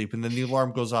get to sleep, and then the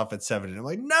alarm goes off at 7, and I'm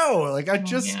like, "No, like I Oh,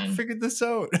 just man. figured this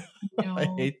out." I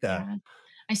No. hate that. Yeah.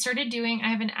 I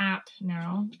have an app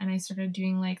now and I started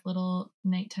doing like little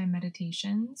nighttime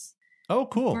meditations Oh,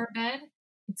 before cool. bed.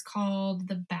 It's called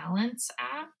the Balance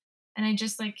app. And I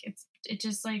just like it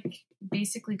just like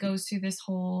basically goes through this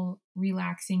whole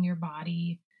relaxing your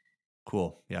body,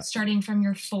 Cool. Yeah. starting from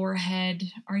your forehead.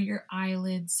 Are your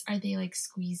eyelids, are they like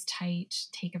squeezed tight?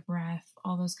 Take a breath,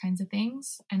 all those kinds of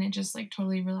things. And it just like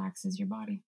totally relaxes your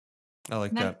body. I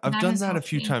like And that that. I've that done has that a helped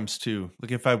few me. times too.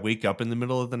 Like if I wake up in the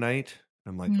middle of the night,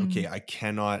 I'm like, "Okay, Mm, I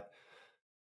cannot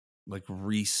like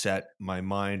reset my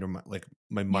mind, or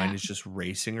my mind yeah. is just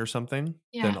racing or something,"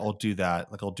 then Yeah. I'll do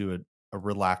that. Like I'll do a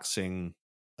relaxing,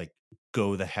 like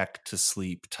go the heck to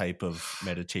sleep type of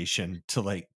meditation to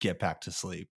like get back to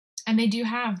sleep. And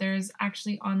there's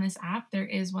actually on this app, there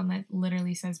is one that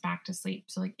literally says back to sleep.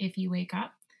 So, like, if you wake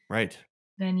up, Right.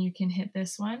 then you can hit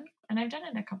this one. And I've done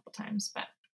it a couple times,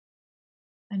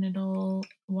 and it'll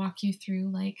walk you through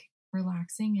like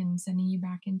relaxing and sending you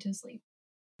back into sleep.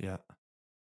 Yeah.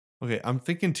 Okay, I'm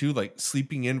thinking too, like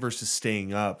sleeping in versus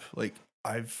staying up. Like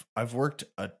I've worked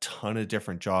a ton of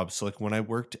different jobs. So like when I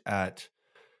worked at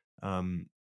um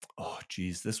oh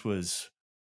geez, this was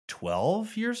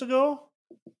 12 years ago.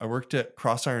 I worked at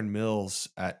Cross Iron Mills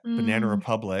at Banana Mm,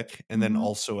 Republic, and then hmm.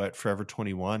 also at Forever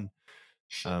 21,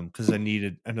 because I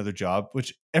needed another job.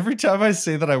 Which every time I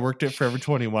say that I worked at Forever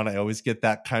 21, I always get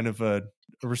that kind of a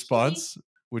response,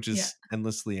 which Yeah, is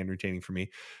endlessly entertaining for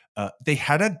me. They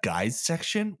had a guys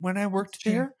section when I that's worked true.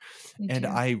 there, They and do.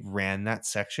 I ran that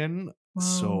section.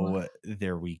 Whoa, So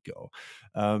there we go.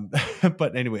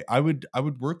 But anyway, I would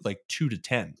work like 2 to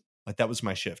 10. Like that was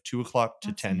my shift, 2 o'clock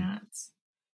to that's 10. nuts.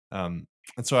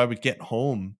 And so I would get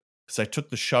home because I took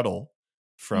the shuttle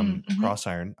from Mm-hmm. Cross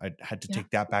Iron. I had to Yeah.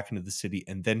 take that back into the city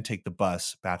and then take the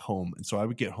bus back home. And so I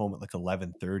would get home at like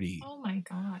 11:30. Oh my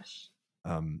gosh.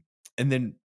 Um, and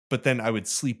then but then I would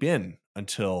sleep in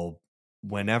until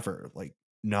whenever, like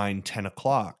 9, 10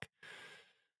 o'clock,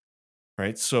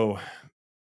 right? So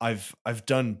I've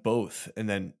done both, and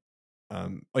then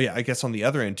oh yeah, I guess on the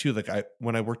other end too, like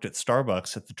when I worked at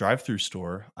Starbucks at the drive-through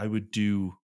store, I would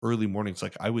do early mornings.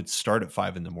 Like I would start at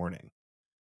 5 in the morning.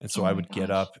 And so Oh I my would get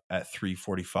gosh. up at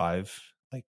 3:45,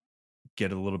 like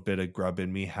get a little bit of grub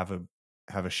in me, have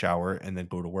a shower, and then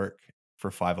go to work for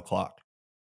 5 o'clock.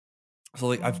 So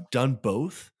like Wow. I've done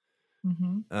both.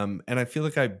 Hmm. And I feel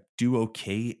like I do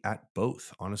okay at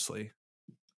both, honestly.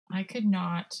 I could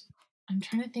not. I'm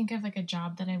trying to think of like a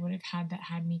job that I would have had that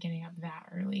had me getting up that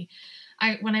early.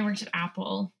 When I worked at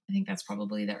Apple, I think that's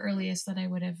probably the earliest that I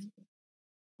would have,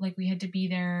 like, we had to be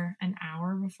there an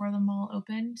hour before the mall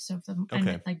opened. So if the and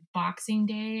Okay. like Boxing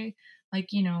Day, like,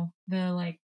 the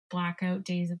like blackout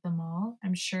days at the mall,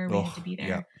 I'm sure we had to Oh, be yeah.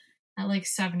 there at like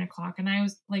 7 o'clock. And I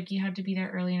was like, you had to be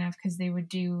there early enough because they would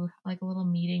do like a little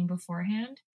meeting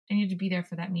beforehand. And you had to be there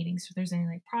for that meeting. So if there's any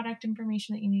like product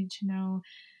information that you needed to know,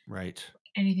 Right.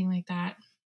 anything like that.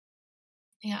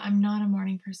 Yeah, I'm not a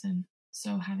morning person.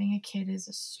 So having a kid is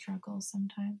a struggle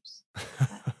sometimes.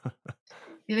 But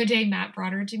the other day, Matt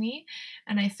brought her to me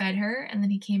and I fed her. And then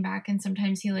he came back and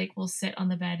sometimes he like will sit on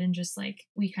the bed and just like,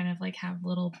 we kind of like have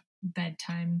little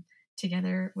bedtime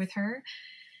together with her.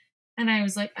 And I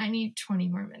was like, I need 20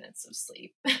 more minutes of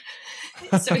sleep.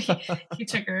 So he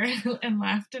took her and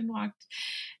left and walked.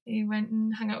 He went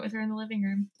and hung out with her in the living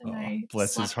room and Oh, I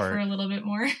bless his slept for a heart. little bit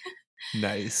more.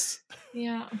 Nice.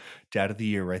 Yeah. Dad of the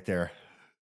year right there.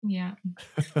 Yeah.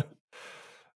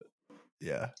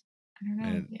 Yeah. I don't know.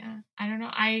 Man. Yeah. I don't know.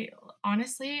 I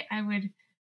honestly, I would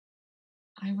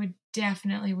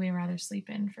definitely way rather sleep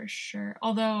in for sure.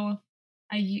 Although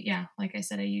yeah, like I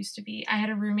said, I used to be. I had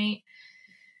a roommate.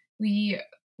 We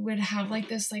would have like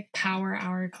this like power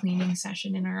hour cleaning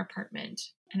session in our apartment,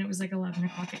 and it was like 11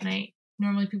 o'clock at night.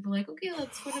 Normally, people are like, okay,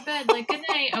 let's go to bed, like good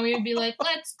night, and we would be like,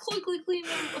 let's quickly clean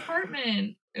the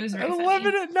apartment. It was At very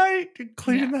 11 funny. at night,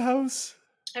 cleaning Yeah. the house.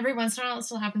 Every once in a while, it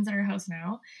still happens at our house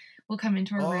now. We'll come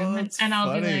into our Oh, room and, that's and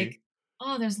I'll be funny. like,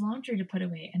 oh, there's laundry to put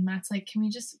away. And Matt's like,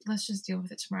 let's just deal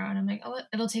with it tomorrow. And I'm like, oh,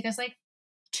 it'll take us like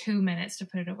 2 minutes to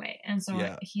put it away. And so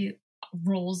Yeah. he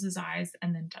rolls his eyes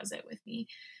and then does it with me.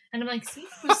 And I'm like, see,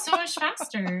 it was so much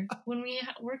faster when we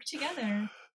work together.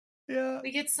 Yeah.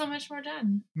 We get so much more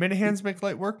done. Many hands make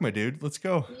light work, my dude. Let's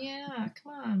go. Yeah,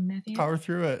 come on, Matthew. Power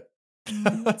through it.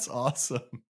 Mhm. That's awesome.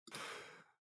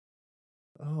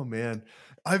 Oh man.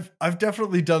 I've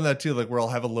definitely done that too, like where I'll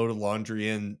have a load of laundry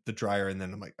in the dryer and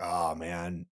then I'm like, oh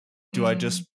man, do I Mm.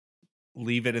 just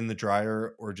leave it in the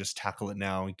dryer or just tackle it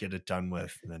now and get it done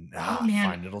with? And then Oh man,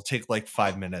 fine. It'll take like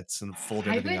 5 minutes and fold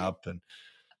I everything would. up and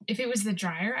If it was the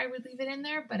dryer, I would leave it in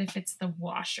there. But if it's the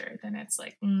washer, then it's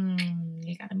like,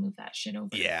 you got to move that shit over.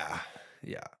 yeah.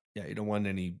 Yeah. Yeah. You don't want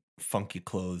any funky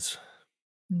clothes.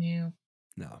 No,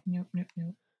 No. nope, nope,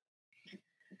 nope.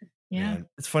 Yeah. Man,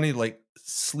 it's funny, like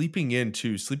sleeping in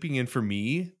too. Sleeping in for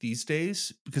me these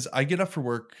days because I get up for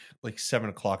work like 7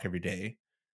 o'clock every day.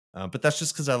 But that's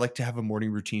just because I like to have a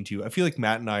morning routine too. I feel like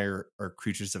Matt and I are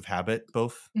creatures of habit,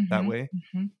 both that Mm-hmm. way.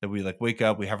 Mm-hmm. That we like wake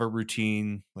up, we have a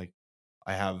routine. Like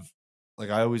I have, like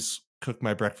I always cook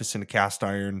my breakfast in a cast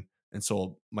iron, and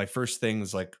so my first thing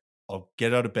is like I'll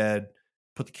get out of bed,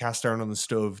 put the cast iron on the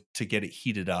stove to get it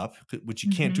heated up, which you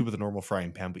can't Mm-hmm. do with a normal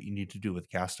frying pan, but you need to do with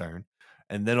cast iron.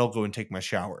 And then I'll go and take my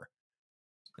shower,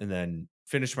 and then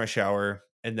finish my shower,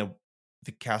 and then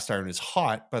the cast iron is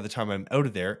hot by the time I'm out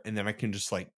of there, and then I can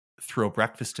just like throw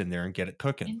breakfast in there and get it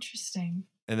cooking. Interesting.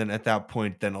 And then at that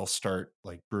point, then I'll start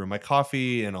like brewing my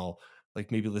coffee and I'll like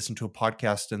maybe listen to a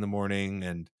podcast in the morning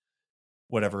and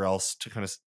whatever else to kind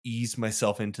of ease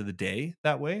myself into the day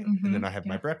that way. And Mm-hmm. then I have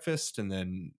my Yeah. breakfast and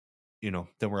then,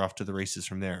 then we're off to the races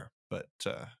from there. But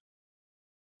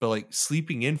like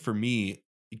sleeping in for me,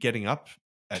 getting up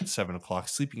at 7 o'clock,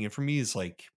 sleeping in for me is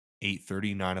like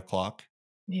 8:30, 9 o'clock.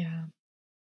 Yeah.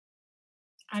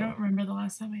 I don't So remember the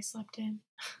last time I slept in.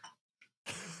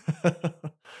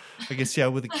 I guess, yeah,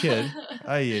 with a kid.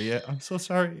 Yeah. I'm so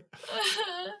sorry.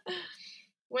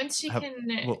 When she Have,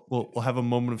 can, we'll have a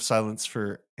moment of silence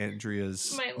for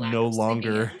Andrea's my lack no of sleeping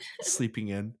longer in. sleeping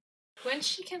in. When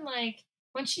she can like,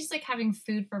 when she's like having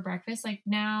food for breakfast, like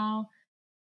now,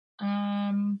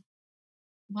 um,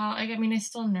 well, I mean, I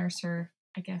still nurse her,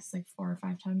 I guess, like 4 or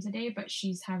 5 times a day, but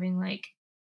she's having like,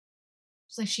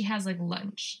 it's like she has like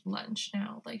lunch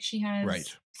now. Like she Right.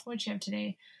 has, what did she have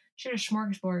today? She had a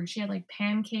smorgasbord. She had like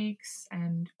pancakes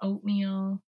and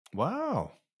oatmeal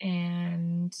Wow.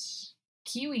 and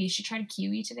kiwi. She tried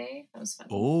kiwi today. That was funny.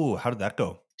 Oh, how did that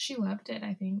go? She loved it,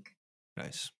 I think.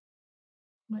 Nice.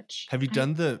 which Have you I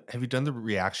done the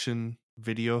reaction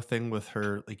video thing with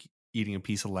her like eating a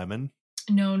piece of lemon?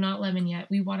 no, not lemon yet.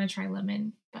 We want to try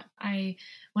lemon, but I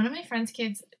one of my friend's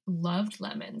kids loved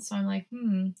lemon, so I'm like,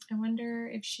 I wonder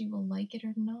if she will like it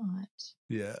or not.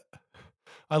 Yeah.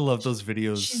 I love Sh- those She's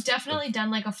videos of definitely done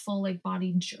like a full like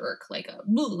body jerk, like a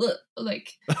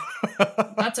like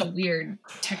that's a weird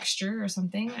texture or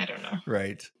something. I don't know.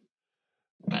 Right.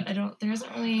 But I don't there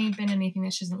hasn't really been anything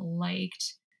that she hasn't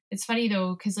liked. It's funny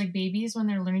though, because like babies when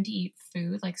they're learning to eat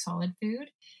food, like solid food,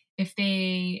 if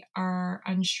they are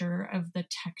unsure of the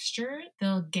texture,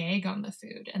 they'll gag on the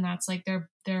food. And that's like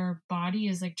their body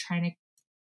is like trying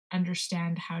to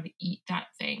understand how to eat that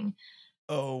thing.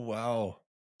 Oh, wow.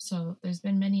 So there's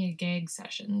been many a gag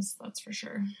sessions, that's for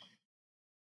sure.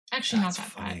 Actually not That's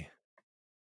that bad. funny.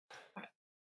 But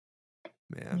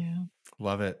Man, yeah,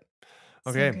 love it.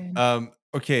 so Okay. good.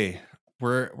 Okay.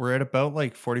 We're at about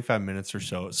like 45 minutes or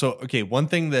so. So, okay, one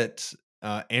thing that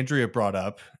Andrea brought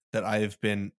up that I've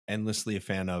been endlessly a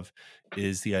fan of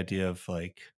is the idea of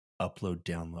like upload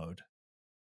download.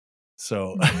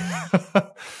 So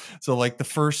Mhm. so like the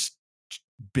first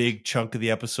big chunk of the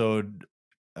episode,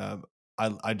 um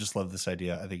I just love this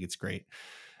idea. I think it's great.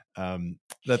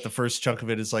 That the first chunk of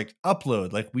it is like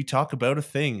upload, like we talk about a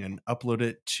thing and upload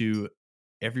it to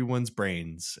everyone's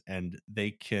brains and they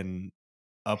can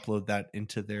upload that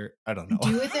into their, I don't know.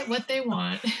 Do with it what they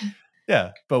want.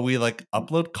 Yeah, but we like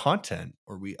upload content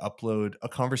or we upload a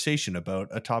conversation about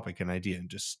a topic and idea and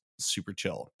just super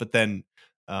chill. But then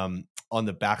on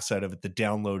the backside of it, the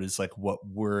download is like what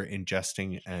we're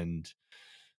ingesting and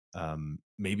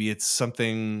maybe it's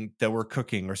something that we're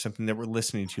cooking or something that we're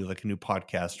listening to, like a new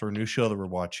podcast or a new show that we're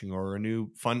watching or a new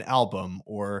fun album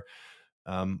or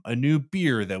a new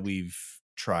beer that we've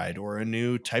tried or a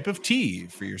new type of tea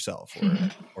for yourself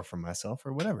or for myself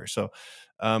or whatever. So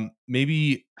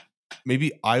maybe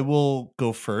I will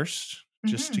go first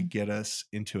just to Mhm. get us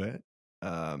into it.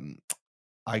 Um,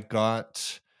 I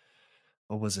got,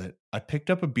 what was it? I picked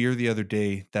up a beer the other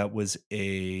day that was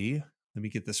let me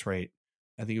get this right.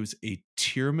 I think it was a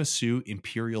tiramisu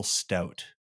imperial stout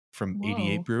from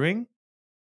 88 Whoa. Brewing.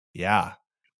 Yeah.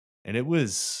 And it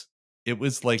was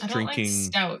like I don't like drinking,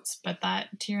 stouts, but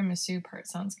that tiramisu part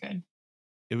sounds good.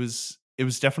 it was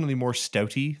definitely more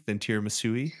stouty than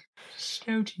tiramisu-y.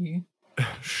 Stouty.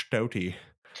 Stouty.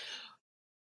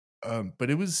 But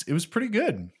it was pretty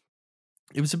good.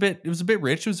 It was a bit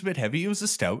rich. It was a bit heavy. It was a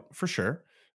stout for sure.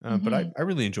 But I, Mhm. I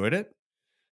really enjoyed it.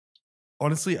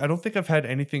 Honestly, I don't think I've had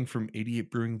anything from 88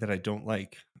 Brewing that I don't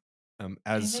like. I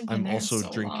As haven't been I'm there in also so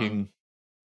long. drinking,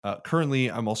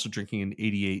 currently, I'm also drinking an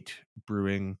 88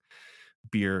 Brewing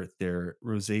beer, their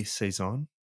Rosé Saison,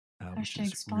 which is Hashtag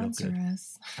real sponsor good.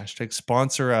 us. Hashtag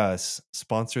sponsor us.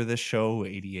 Sponsor this show,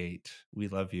 88. We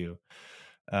love you.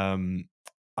 Um,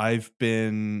 I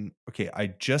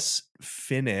just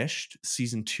finished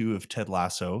season 2 of Ted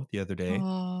Lasso the other day.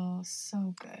 Oh,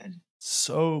 so good.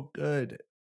 So good.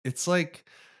 It's like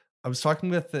I was talking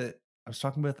with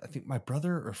I think my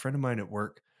brother or a friend of mine at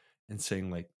work and saying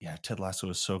like, yeah, Ted Lasso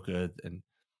is so good. And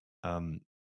um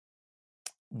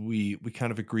we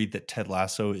kind of agreed that Ted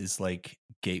Lasso is like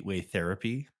gateway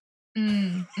therapy.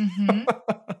 Mhm.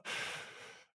 it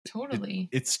Totally.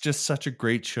 it's just such a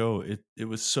great show. It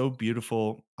was so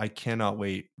beautiful. I cannot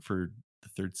wait for the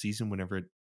third season whenever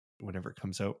it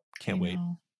comes out. I Can't wait.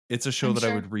 know. It's a show I'm that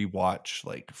I would sure rewatch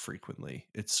like frequently.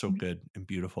 It's so good and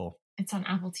beautiful. it's on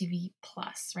Apple TV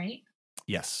Plus, right?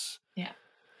 Yes. Yeah.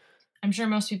 I'm sure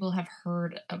most people have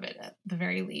heard of it at the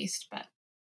very least, but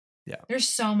Yeah. there's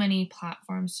so many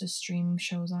platforms to stream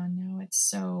shows on now. It's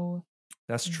so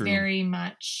That's true. very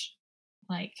much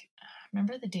like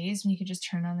remember the days when you could just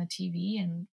turn on the TV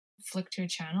and flick to a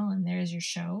channel and there's your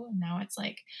show. And now it's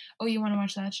like, oh, you want to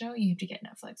watch that show? You have to get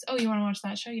Netflix. Oh, you want to watch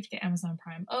that show? You have to get Amazon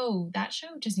Prime. Oh, that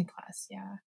show? Disney Plus.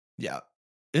 Yeah. Yeah.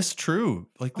 It's true.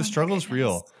 Like the Oh my struggle is goodness.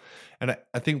 real. And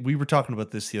I think we were talking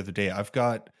about this the other day.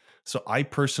 So I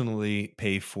personally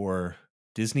pay for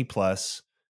Disney Plus,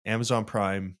 Amazon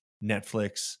Prime,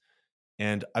 Netflix,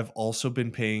 and I've also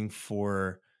been paying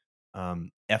for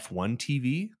F1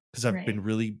 TV because Right.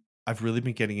 I've really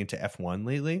been getting into F1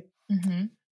 lately. Mm-hmm.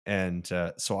 And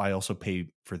so I also pay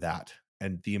for that.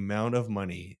 And the amount of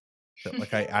money that,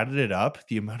 like, I added it up,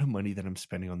 the amount of money that I'm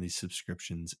spending on these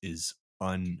subscriptions is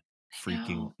I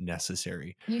unfreaking know.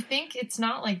 necessary. You think it's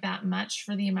not like that much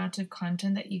for the amount of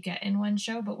content that you get in one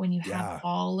show, but when you have Yeah.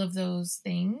 all of those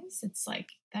things, it's like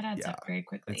that adds Yeah. up very It's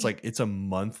quickly. like it's a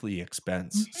monthly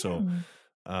expense. So Hmm.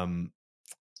 um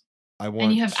I And you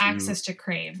want have to access to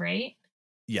Crave, right?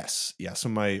 yes. Yeah. So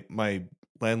my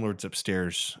landlords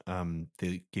upstairs,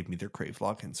 they gave me their Crave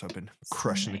login, so I've been So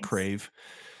crushing the nice. Crave.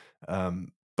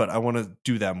 But I want to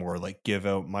do that more, like give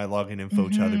out my login info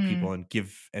to other Mm-hmm.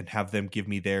 people and have them give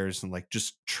me theirs and like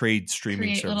just trade streaming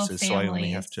Create little services. So I only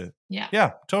have families. to, Yeah.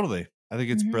 yeah, totally. I think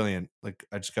it's Mm-hmm. brilliant. Like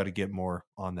I just got to get more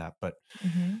on that. But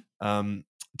Mm-hmm. um,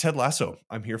 Ted Lasso,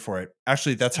 I'm here for it.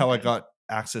 Actually, that's So how I good. got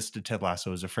access to Ted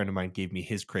Lasso. Is a friend of mine gave me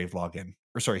his Crave login,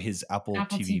 or sorry, his Apple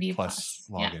Apple TV TV Plus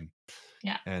Plus. Yeah. login,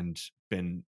 Yeah. and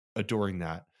been adoring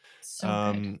that. So good.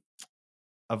 Um,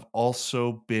 I've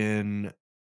also been.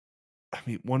 I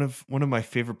mean, one of my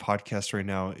favorite podcasts right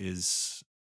now is,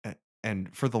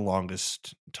 and for the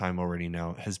longest time already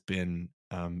now has been,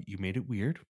 You Made It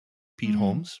Weird. Pete Mm.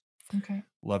 Holmes, Okay.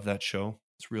 love that show.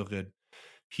 It's real good.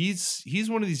 He's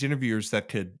one of these interviewers that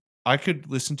I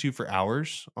could listen to for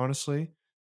hours, honestly.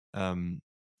 Um,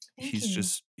 Thank you.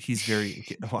 he's very.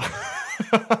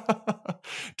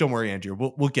 Don't worry, Andrew.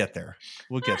 We'll get there.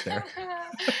 We'll get there.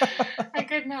 I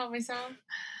couldn't help myself.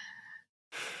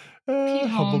 Pete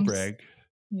Humble Holmes. brag.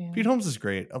 Yeah. Pete Holmes is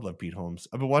great. I love Pete Holmes.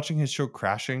 I've been watching his show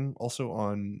Crashing also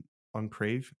on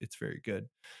Crave. It's very good.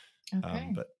 Okay.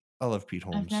 But I love Pete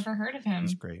I've Holmes. never heard of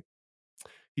He's him. great.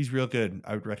 He's real good.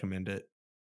 I would recommend it.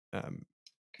 Okay.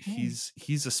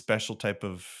 He's a special type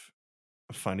of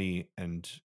funny and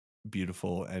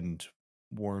beautiful and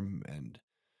warm and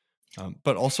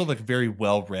but also like very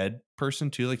well read person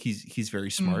too. Like he's very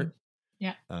Mm. smart.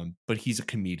 Yeah. But he's a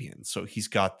comedian, so he's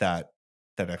got that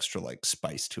extra like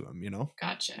spice to him, you know?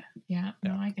 Gotcha. Yeah.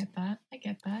 No, Yeah. I get that. I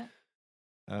get that.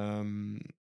 Um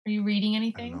Are you reading I don't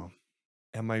anything? know.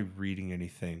 Am I reading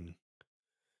anything?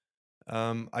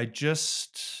 I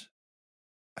just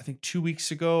I think 2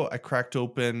 weeks ago I cracked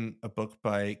open a book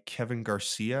by Kevin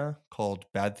Garcia called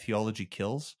Bad Theology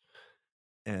Kills.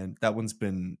 And that one's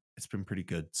been pretty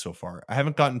good so far. I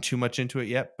haven't gotten too much into it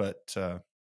yet, but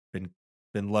been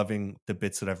been loving the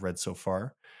bits that I've read so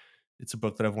far. It's a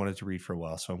book that I've wanted to read for a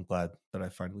while, so I'm glad that I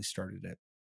finally started it.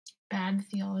 Bad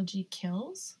Theology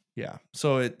Kills? Yeah.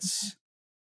 So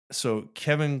Okay.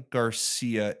 Kevin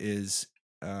Garcia is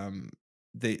um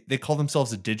they call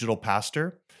themselves a digital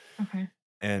pastor, Okay.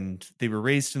 and they were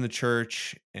raised in the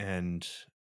church and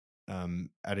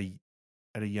at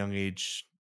a young age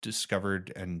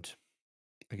discovered and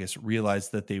I guess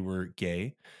realized that they were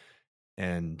gay,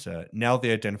 and now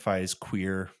they identify as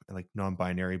queer and like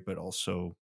non-binary, but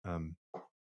also um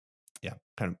yeah,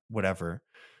 kind of whatever.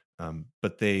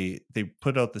 But they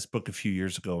put out this book a few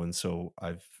years ago, and so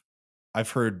I've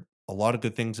heard a lot of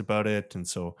good things about it, and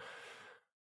so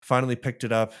finally picked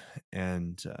it up.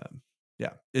 And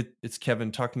yeah, it's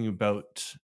Kevin talking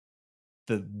about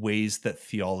the ways that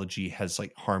theology has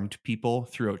like harmed people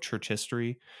throughout church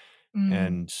history, Mm.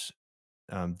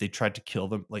 and they tried to kill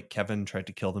them. Like Kevin tried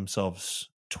to kill themselves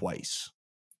twice,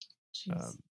 Jeez.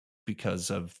 um, because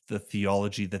of the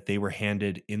theology that they were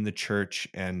handed in the church,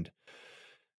 and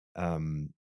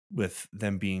um, with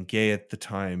them being gay at the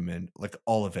time and like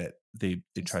all of it, they Just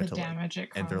the tried to like damage it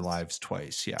end their caused. lives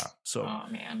twice. Yeah. So Oh,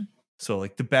 man.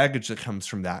 like the baggage that comes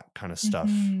from that kind of stuff,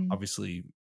 Mm-hmm. obviously,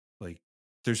 like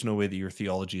there's no way that your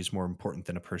theology is more important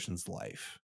than a person's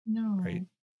life, right? No.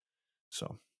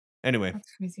 So anyway,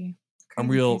 That's crazy. I'm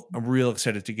Crazy, real crazy. I'm real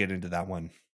excited to get into that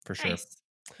one for sure. Nice.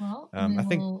 Well, we I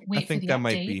think will I wait for think the that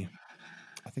might update. be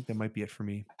I think that might be it for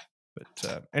me.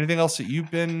 But anything else that you've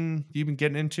been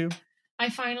getting into? I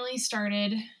finally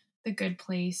started The Good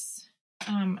Place.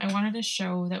 I wanted a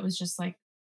show that was just like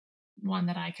one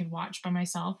that I could watch by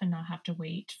myself and not have to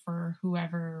wait for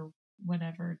whoever,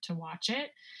 whatever, to watch it.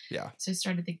 Yeah, So I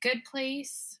started The Good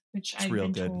Place, which it's I've real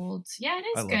been good. told, yeah, it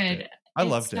I is loved good. it. I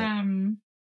loved it.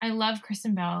 I love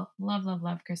Kristen Bell. Love, love,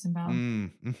 love Kristen Bell.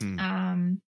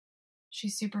 Mm-hmm.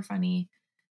 She's super funny.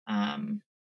 Um,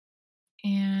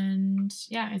 and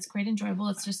yeah, it's quite enjoyable.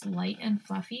 It's just light and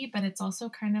fluffy, but it's also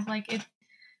kind of like it.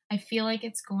 I feel like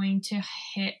it's going to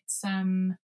hit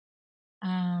some,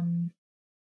 um,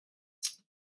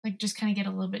 like just kind of get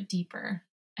a little bit deeper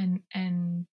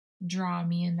and draw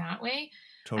me in that way.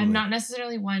 I'm Totally. not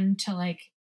necessarily one to like,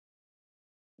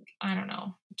 I don't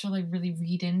know, to like really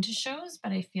read into shows,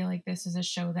 but I feel like this is a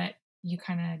show that you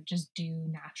kind of just do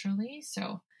naturally.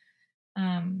 So Yeah,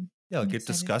 I'm like it excited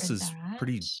for discusses that.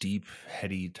 pretty deep,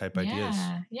 heady type ideas.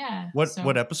 Yeah, yeah. What So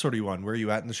episode are you on? Where are you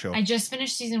at in the show? I just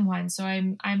finished season 1, so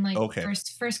I'm like Okay,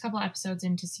 first couple episodes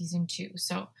into season 2.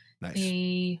 So nice.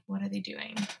 they what are they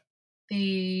doing?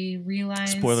 They Spoiler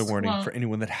realize, warning for well,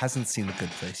 anyone that hasn't seen The Good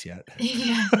Place yet.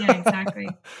 yeah, exactly.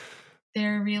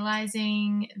 They're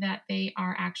realizing that they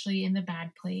are actually in the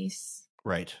bad place,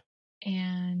 Right.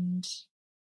 and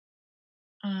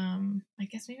I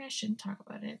guess maybe I shouldn't talk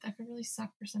about it. That could really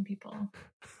suck for some people.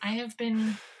 I have been Well,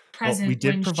 we present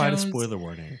did when provide a shows. spoiler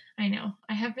warning. I know.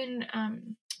 I have been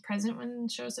present when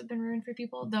shows have been ruined for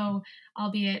people, though,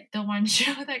 albeit the one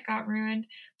show that got ruined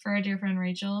for our dear friend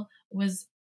Rachel was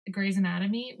Grey's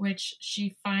Anatomy, which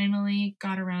she finally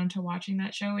got around to watching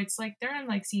that show. It's like they're on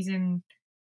like season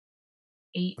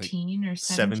Like 18 or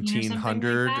 17 or something like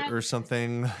 1700 that. or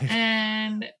something.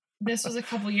 And this was a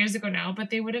couple years ago now, but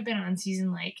they would have been on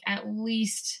season like at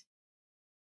least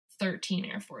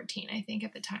 13 or 14, I think,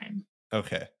 at the time.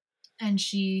 Okay. And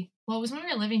it was when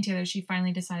we were living together, she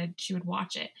finally decided she would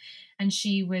watch it. And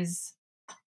she was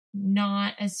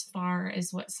not as far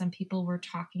as what some people were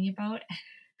talking about.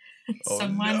 Oh,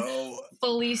 Someone no.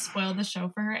 fully spoiled the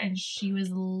show for her and she was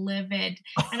livid.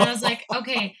 And I was like,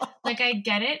 okay, like I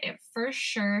get it. It for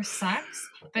sure sucks.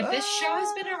 But this show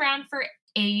has been around for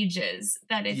ages.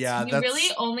 That it's Yeah, you really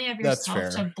only have that's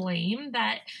yourself fair. to blame.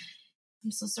 That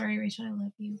I'm so sorry, Rachel, I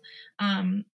love you.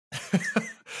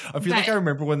 I feel like I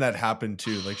remember when that happened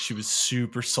too. Like she was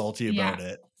super salty about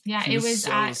it. Yeah, She it was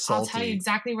so at, I'll tell you salty.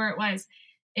 exactly where it was.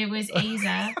 It was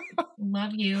Aza.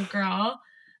 Love you, girl.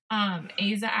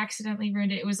 Aza accidentally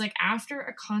ruined it. It was like after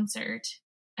a concert,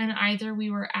 and either we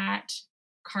were at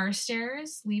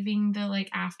Carstairs, leaving the like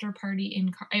after party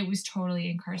it was totally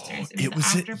in Carstairs. It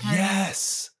was the after party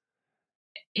yes.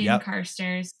 in Yep.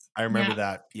 Carstairs. I remember Yep.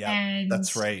 that. Yeah, And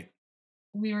that's right.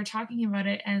 we were talking about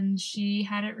it, and she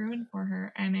had it ruined for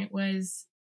her, and it was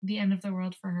the end of the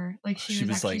world for her. Like she was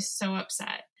actually like, so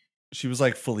upset. She was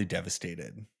like fully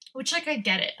devastated. Which, like, I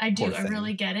get it. I do. I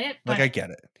really get it. But like, I get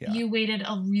it. Yeah. You waited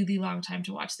a really long time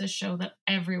to watch this show that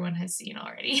everyone has seen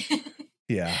already.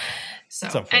 Yeah.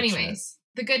 So, anyways,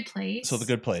 The Good Place. So, The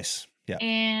Good Place. Yeah.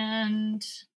 And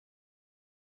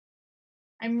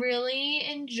I'm really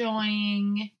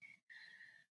enjoying.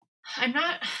 I'm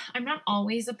not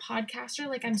always a podcaster.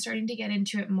 Like, I'm starting to get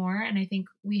into it more. And I think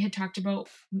we had talked about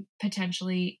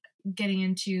potentially getting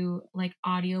into like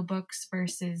audiobooks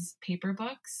versus paper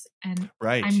books, and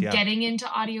I'm getting into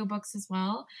audiobooks as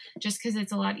well, just because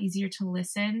it's a lot easier to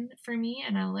listen for me,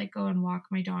 and I'll like go and walk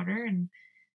my daughter and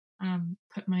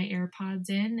put my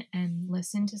AirPods in and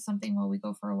listen to something while we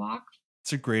go for a walk.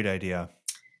 It's a great idea.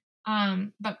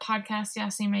 But podcasts, yeah,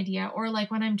 same idea. Or like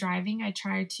when I'm driving, I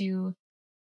try to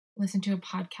listen to a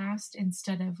podcast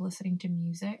instead of listening to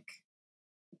music.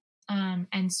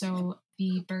 And so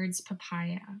the Birds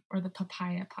Papaya, or the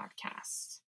Papaya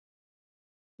Podcast,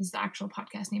 is the actual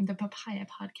podcast name, the Papaya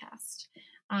Podcast.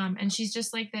 And she's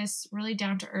just like this really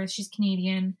down to earth. She's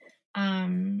Canadian.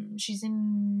 She's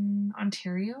in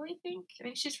Ontario, I think. I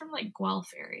think she's from like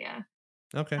Guelph area.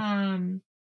 Okay. And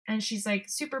she's like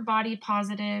super body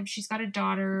positive. She's got a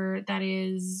daughter that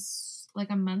is like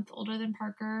a month older than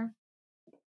Parker.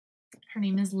 Her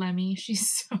name is Lemmy.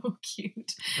 She's so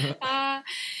cute.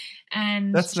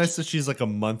 And that's nice that she's like a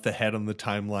month ahead on the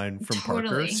timeline from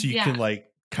Parker, so you can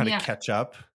like kind of catch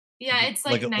up. Yeah, it's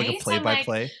like nice. Like a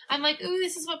play-by-play. I'm like, ooh,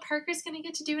 this is what Parker's gonna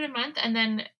get to do in a month, and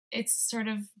then it's sort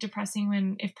of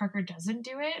depressing if Parker doesn't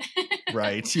do it.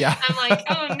 Right. Yeah. I'm like,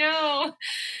 oh no.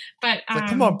 But like,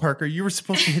 come on, Parker, you were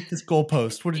supposed to hit this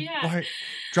goalpost. Why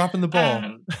dropping the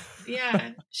ball? Yeah,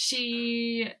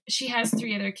 she has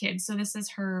 3 other kids, so this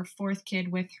is her 4th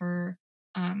kid with her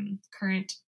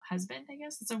current husband, I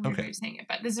guess. It's a weird way of saying it,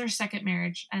 but this is her 2nd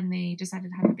marriage, and they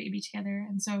decided to have a baby together.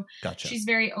 And so she's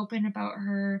very open about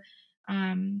her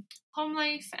home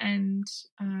life and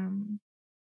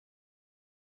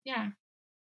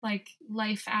like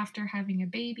life after having a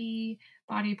baby,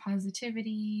 body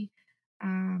positivity,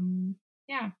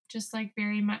 just like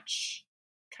very much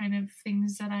kind of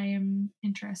things that I am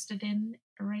interested in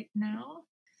right now.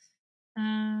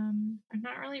 I'm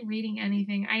not really reading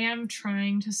anything. I am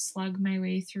trying to slug my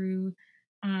way through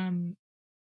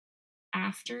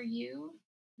After You.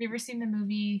 Have you ever seen the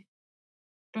movie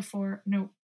Before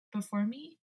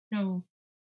Me? No.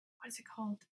 What is it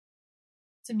called?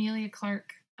 It's Emilia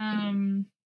Clarke.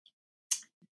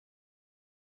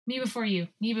 Me Before You.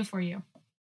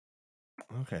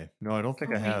 Okay. No, I don't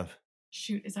think I have.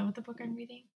 Shoot, is that what the book I'm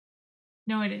reading?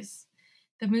 No, it is.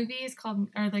 The movie is called,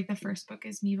 or like the first book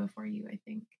is Me Before You, I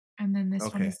think. And then this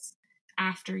one is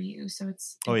After You. So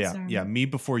it's yeah. Me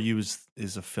Before You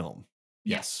is a film.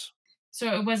 Yes.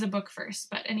 So it was a book first.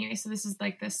 But anyway, so this is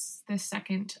like this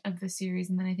second of the series.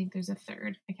 And then I think there's a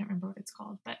third. I can't remember what it's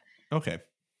called. But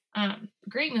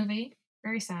great movie.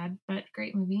 Very sad, but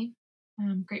great movie.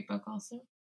 Great book also.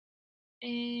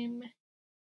 I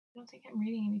don't think I'm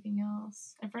reading anything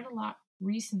else. I've read a lot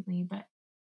recently, but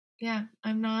yeah,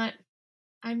 I'm not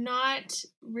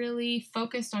really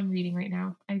focused on reading right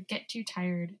now. I get too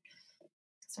tired.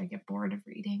 so I get bored of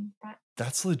reading. But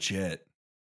That's legit.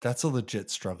 That's a legit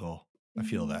struggle. I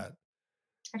feel mhm. that.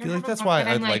 I I don't feel like have a that's book why that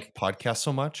I I'm like like podcasts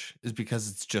so much is because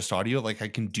it's just audio. Like I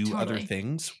can do other totally.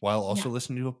 things while Yeah, also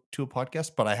listening to a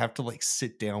podcast, but I have to like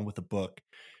sit down with a book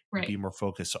and be right. more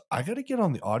focused. So I got to get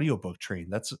on the audiobook train.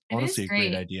 That's It is honestly a great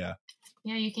great. idea.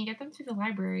 Yeah, you can get them through the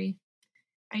library.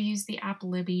 I use the app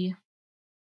Libby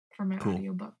for my Cool.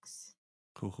 audiobooks.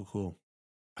 Cool.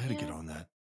 I got to get Yeah, on that.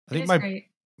 I it think is great.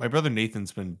 my brother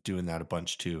Nathan's been doing that a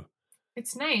bunch too.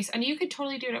 It's nice. And you could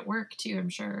totally do it at work too, I'm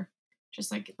sure.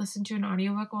 Just like listen to an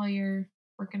audiobook while you're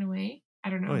working away. I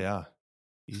don't Oh know. yeah,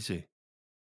 easy.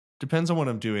 Depends on what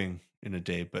I'm doing in a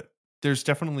day, but there's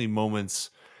definitely moments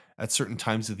at certain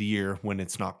times of the year when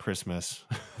it's not Christmas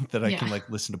that I Yeah, can like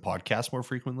listen to podcasts more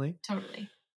frequently. totally.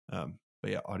 But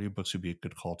yeah, audiobooks would be a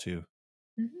good call too.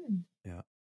 Hmm. Yeah.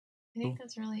 I think Cool.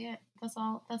 that's really it. That's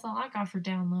all I got for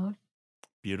download.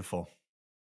 Beautiful.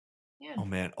 Yeah. Oh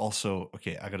man. Also,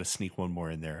 okay, I gotta sneak one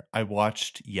more in there. I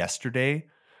watched yesterday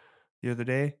the other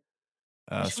day.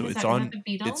 Which one So is it's that? Is that on the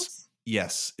it's Beatles?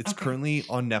 yes, it's Okay. currently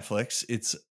on Netflix.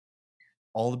 It's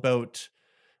all about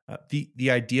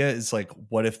the idea is like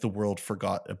what if the world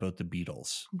forgot about the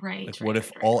Beatles? Right, Like what right,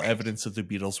 if right, right, all right. evidence of the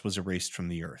Beatles was erased from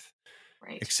the earth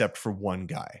Right. except for one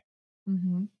guy?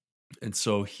 Mm-hmm. And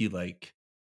so he like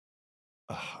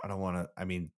I don't want to I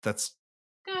mean that's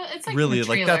It's like the really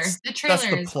like trailer. The that's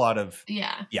trailer the is, plot of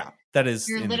yeah. yeah, that is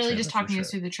You're in the literally just trailer for talking us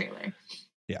sure. through the trailer.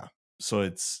 Yeah. So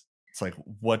it's like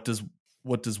what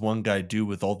does one guy do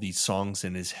with all these songs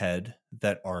in his head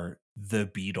that are the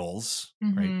Beatles,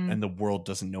 right? Mm-hmm. And the world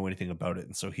doesn't know anything about it.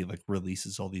 And so he like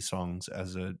releases all these songs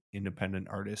as an independent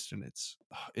artist and it's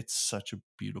such a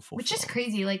beautiful Which is film.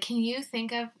 crazy. Like, can you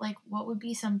think of like what would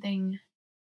be something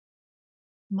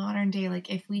modern day, like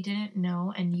if we didn't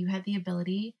know and you had the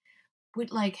ability,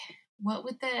 would like what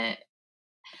would the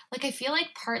like I feel like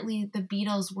partly the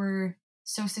Beatles were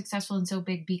so successful and so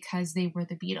big because they were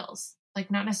the Beatles. Like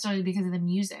not necessarily because of the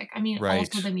music. I mean Right.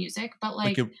 also the music, but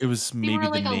Like like it was they maybe were the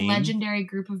like a name. legendary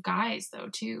group of guys though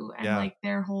too, and Yeah. like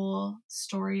their whole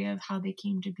story of how they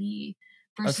came to be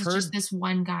I've versus just heard this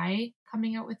one guy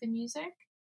coming out with the music.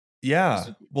 Just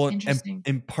yeah. Well, interesting.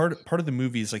 and part of the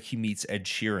movie is like he meets Ed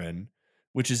Sheeran,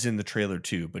 which is in the trailer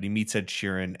too, but he meets Ed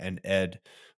Sheeran and Ed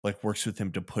like works with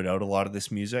him to put out a lot of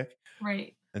this music.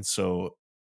 Right. And so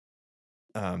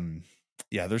um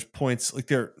yeah, there's points like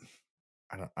there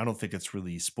I don't think it's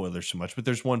really spoilers so much, but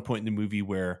there's one point in the movie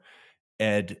where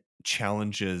Ed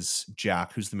challenges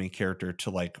Jack, who's the main character, to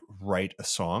like write a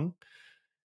song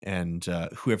and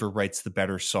whoever writes the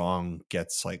better song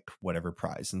gets like whatever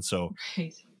prize. And so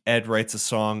Right. Ed writes a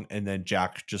song and then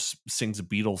Jack just sings a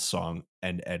Beatles song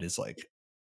and Ed is like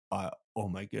oh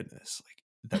my goodness,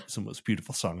 like that's the most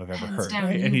beautiful song I've ever Hands heard, down,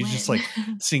 right? And you he's just win.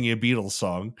 like singing a Beatles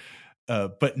song,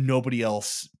 but nobody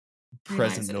else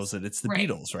present knows Realizes. that it's the Right.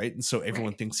 Beatles, right? And so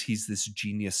everyone Right. thinks he's this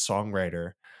genius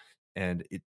songwriter, and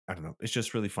I don't know, it's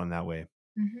just really fun that way.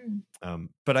 Hmm.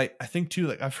 But I think too,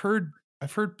 like I've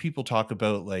heard people talk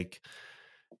about like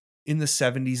in the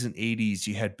 70s and 80s,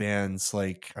 you had bands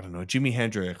like, I don't know, Jimi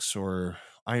Hendrix or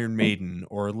Iron Maiden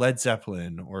or Led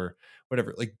Zeppelin or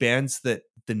whatever, like bands that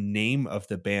the name of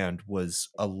the band was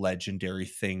a legendary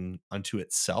thing unto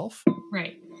itself.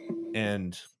 Right.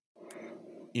 And,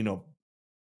 you know,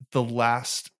 the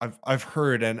last I've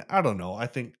heard, and I don't know, I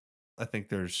think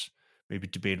there's maybe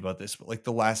debate about this, but like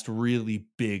the last really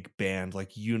big band,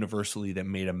 like universally that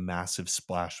made a massive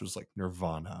splash was like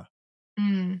Nirvana.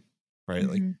 Mm. Right?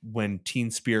 Like Hmm. when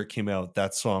Teen Spirit came out,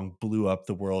 that song blew up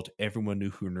the world. Everyone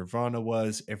knew who Nirvana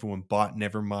was. Everyone bought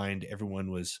Nevermind.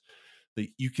 Everyone was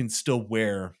like, you can still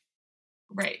wear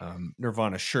Right.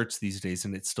 Nirvana shirts these days,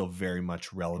 and it's still very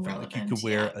much relevant. Like you could Relevant.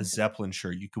 wear Yeah. a Zeppelin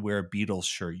shirt, you could wear a Beatles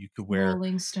shirt, you could wear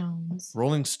Rolling Stones.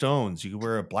 Rolling Stones, you could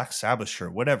wear a Black Sabbath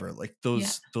shirt, whatever. Like Yeah.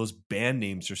 those band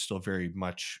names are still very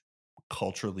much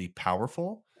culturally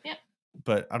powerful. Yeah.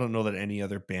 But I don't know that any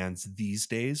other bands these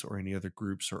days or any other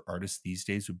groups or artists these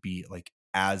days would be like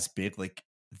as big, like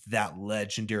that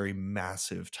legendary,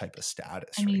 massive type of I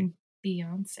status, right? mean,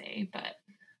 Beyonce, but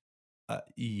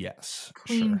Yes,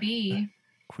 Queen sure. Bee.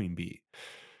 Queen Bee.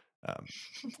 Um,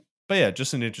 but yeah,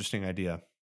 just an interesting idea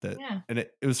that, Yeah. and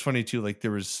it was funny too. Like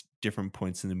there was different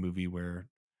points in the movie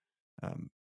um,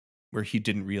 where he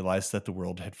didn't realize that the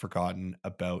world had forgotten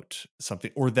about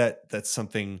something or that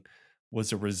something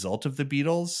was a result of the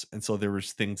Beatles. And so there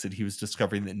was things that he was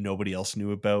discovering that nobody else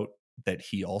knew about that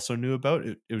he also knew about.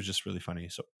 It was just really funny.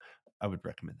 So I would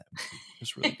recommend that movie.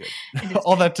 It's really good. It is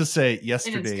All good. that to say, It is good.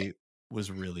 yesterday was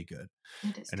really good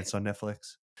It is and it's good. on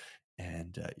Netflix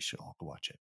and you should all go watch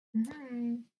it.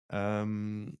 Hmm.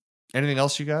 Um, anything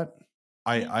else you got?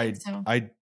 I don't think so. I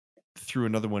threw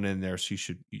another one in there, so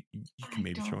you can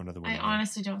maybe throw another one I in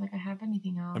honestly don't think I have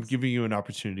anything else. I'm giving you an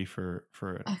opportunity for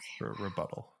Okay. a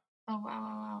rebuttal. Oh,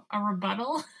 wow. A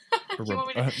rebuttal? A You want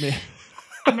me reb- to-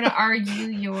 I'm going to argue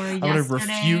your I'm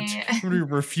yesterday. going to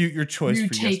refute your choice You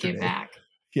for take yesterday. it back.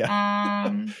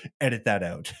 Yeah. Edit that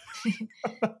out.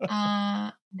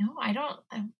 No, I don't.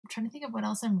 I'm trying to think of what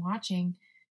else I'm watching.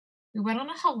 We went on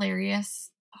a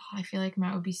hilarious. Oh, I feel like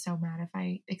Matt would be so mad if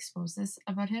I expose this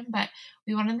about him, but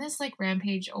we went on this like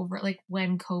rampage over like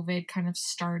when COVID kind of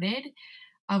started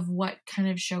of what kind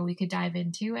of show we could dive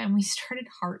into, and we started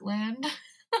Heartland.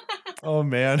 Oh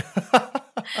man.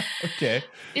 Okay.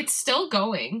 It's still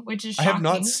going, which is I shocking. have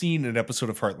not seen an episode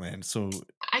of Heartland, so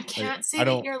I can't say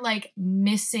that you're like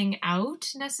missing out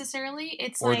necessarily.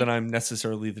 It's or like, that I'm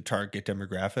necessarily the target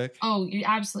demographic. oh, you're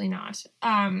absolutely not.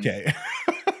 Okay.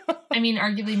 I mean,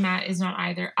 arguably Matt is not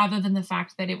either, other than the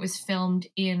fact that it was filmed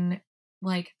in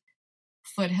like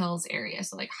foothills area,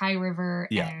 so like High River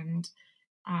and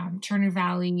Turner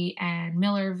Valley and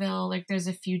Millerville. Like there's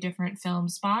a few different film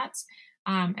spots,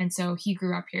 and so he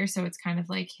grew up here, so it's kind of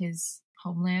like his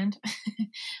homeland.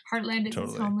 Heartland is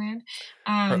his homeland.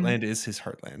 Heartland is his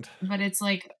heartland. But it's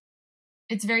like,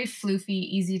 it's very floofy,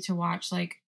 easy to watch.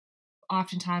 Like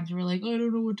oftentimes we're like, I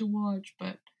don't know what to watch,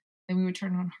 but then we would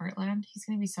turn on Heartland. He's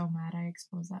gonna be so mad I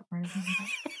exposed that part of him.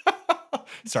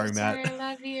 Sorry, Matt. I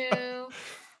love you.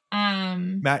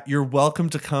 Matt, you're welcome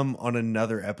to come on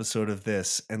another episode of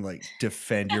this and like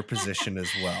defend your position as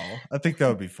well. I think that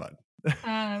would be fun.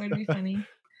 That would be funny.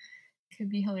 Could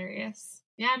be hilarious.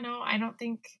 Yeah, no, I don't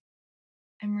think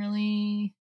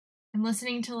I'm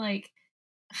listening to like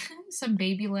some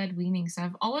baby-led weaning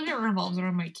stuff. All of it revolves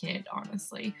around my kid,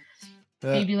 honestly.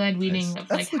 Baby-led weaning of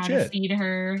like how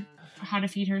to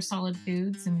feed her solid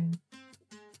foods and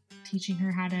teaching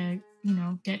her how to,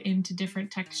 get into different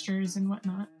textures and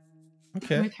whatnot.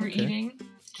 Okay. With her eating.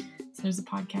 So there's a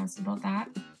podcast about that.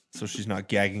 So she's not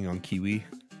gagging on kiwi?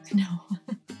 No.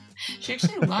 She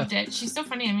actually loved it. She's so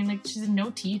funny. I mean, like, she's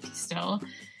no teeth still.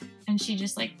 And she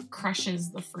just, like,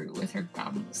 crushes the fruit with her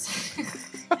gums.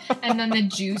 And then the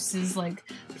juices, like,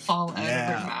 fall out of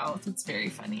her mouth. It's very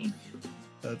funny.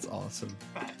 That's awesome.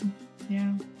 But,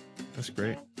 yeah. That's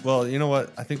great. Well, you know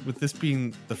what? I think with this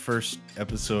being the first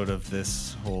episode of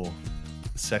this whole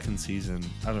second season,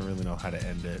 I don't really know how to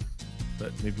end it.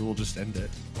 But maybe we'll just end it.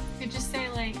 You could just say,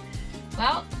 like,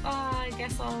 well, I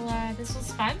guess this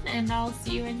was fun, and I'll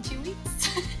see you in 2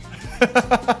 weeks.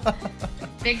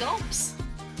 Big gulps.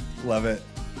 Love it.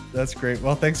 That's great.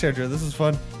 Well, thanks, Andrea. This is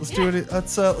fun. Let's do it.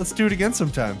 Let's do it again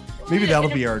sometime. Maybe that'll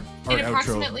be our outro. In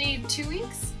approximately 2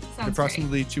 weeks. Sounds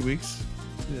approximately great. 2 weeks.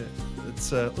 Yeah.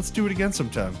 Let's do it again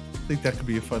sometime. I think that could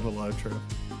be a fun little outro.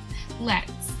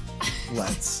 Let's.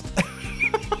 Let's.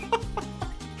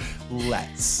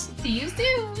 See you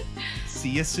soon. See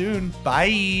you soon.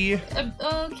 Bye.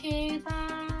 Okay,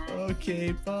 bye.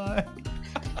 Okay, bye.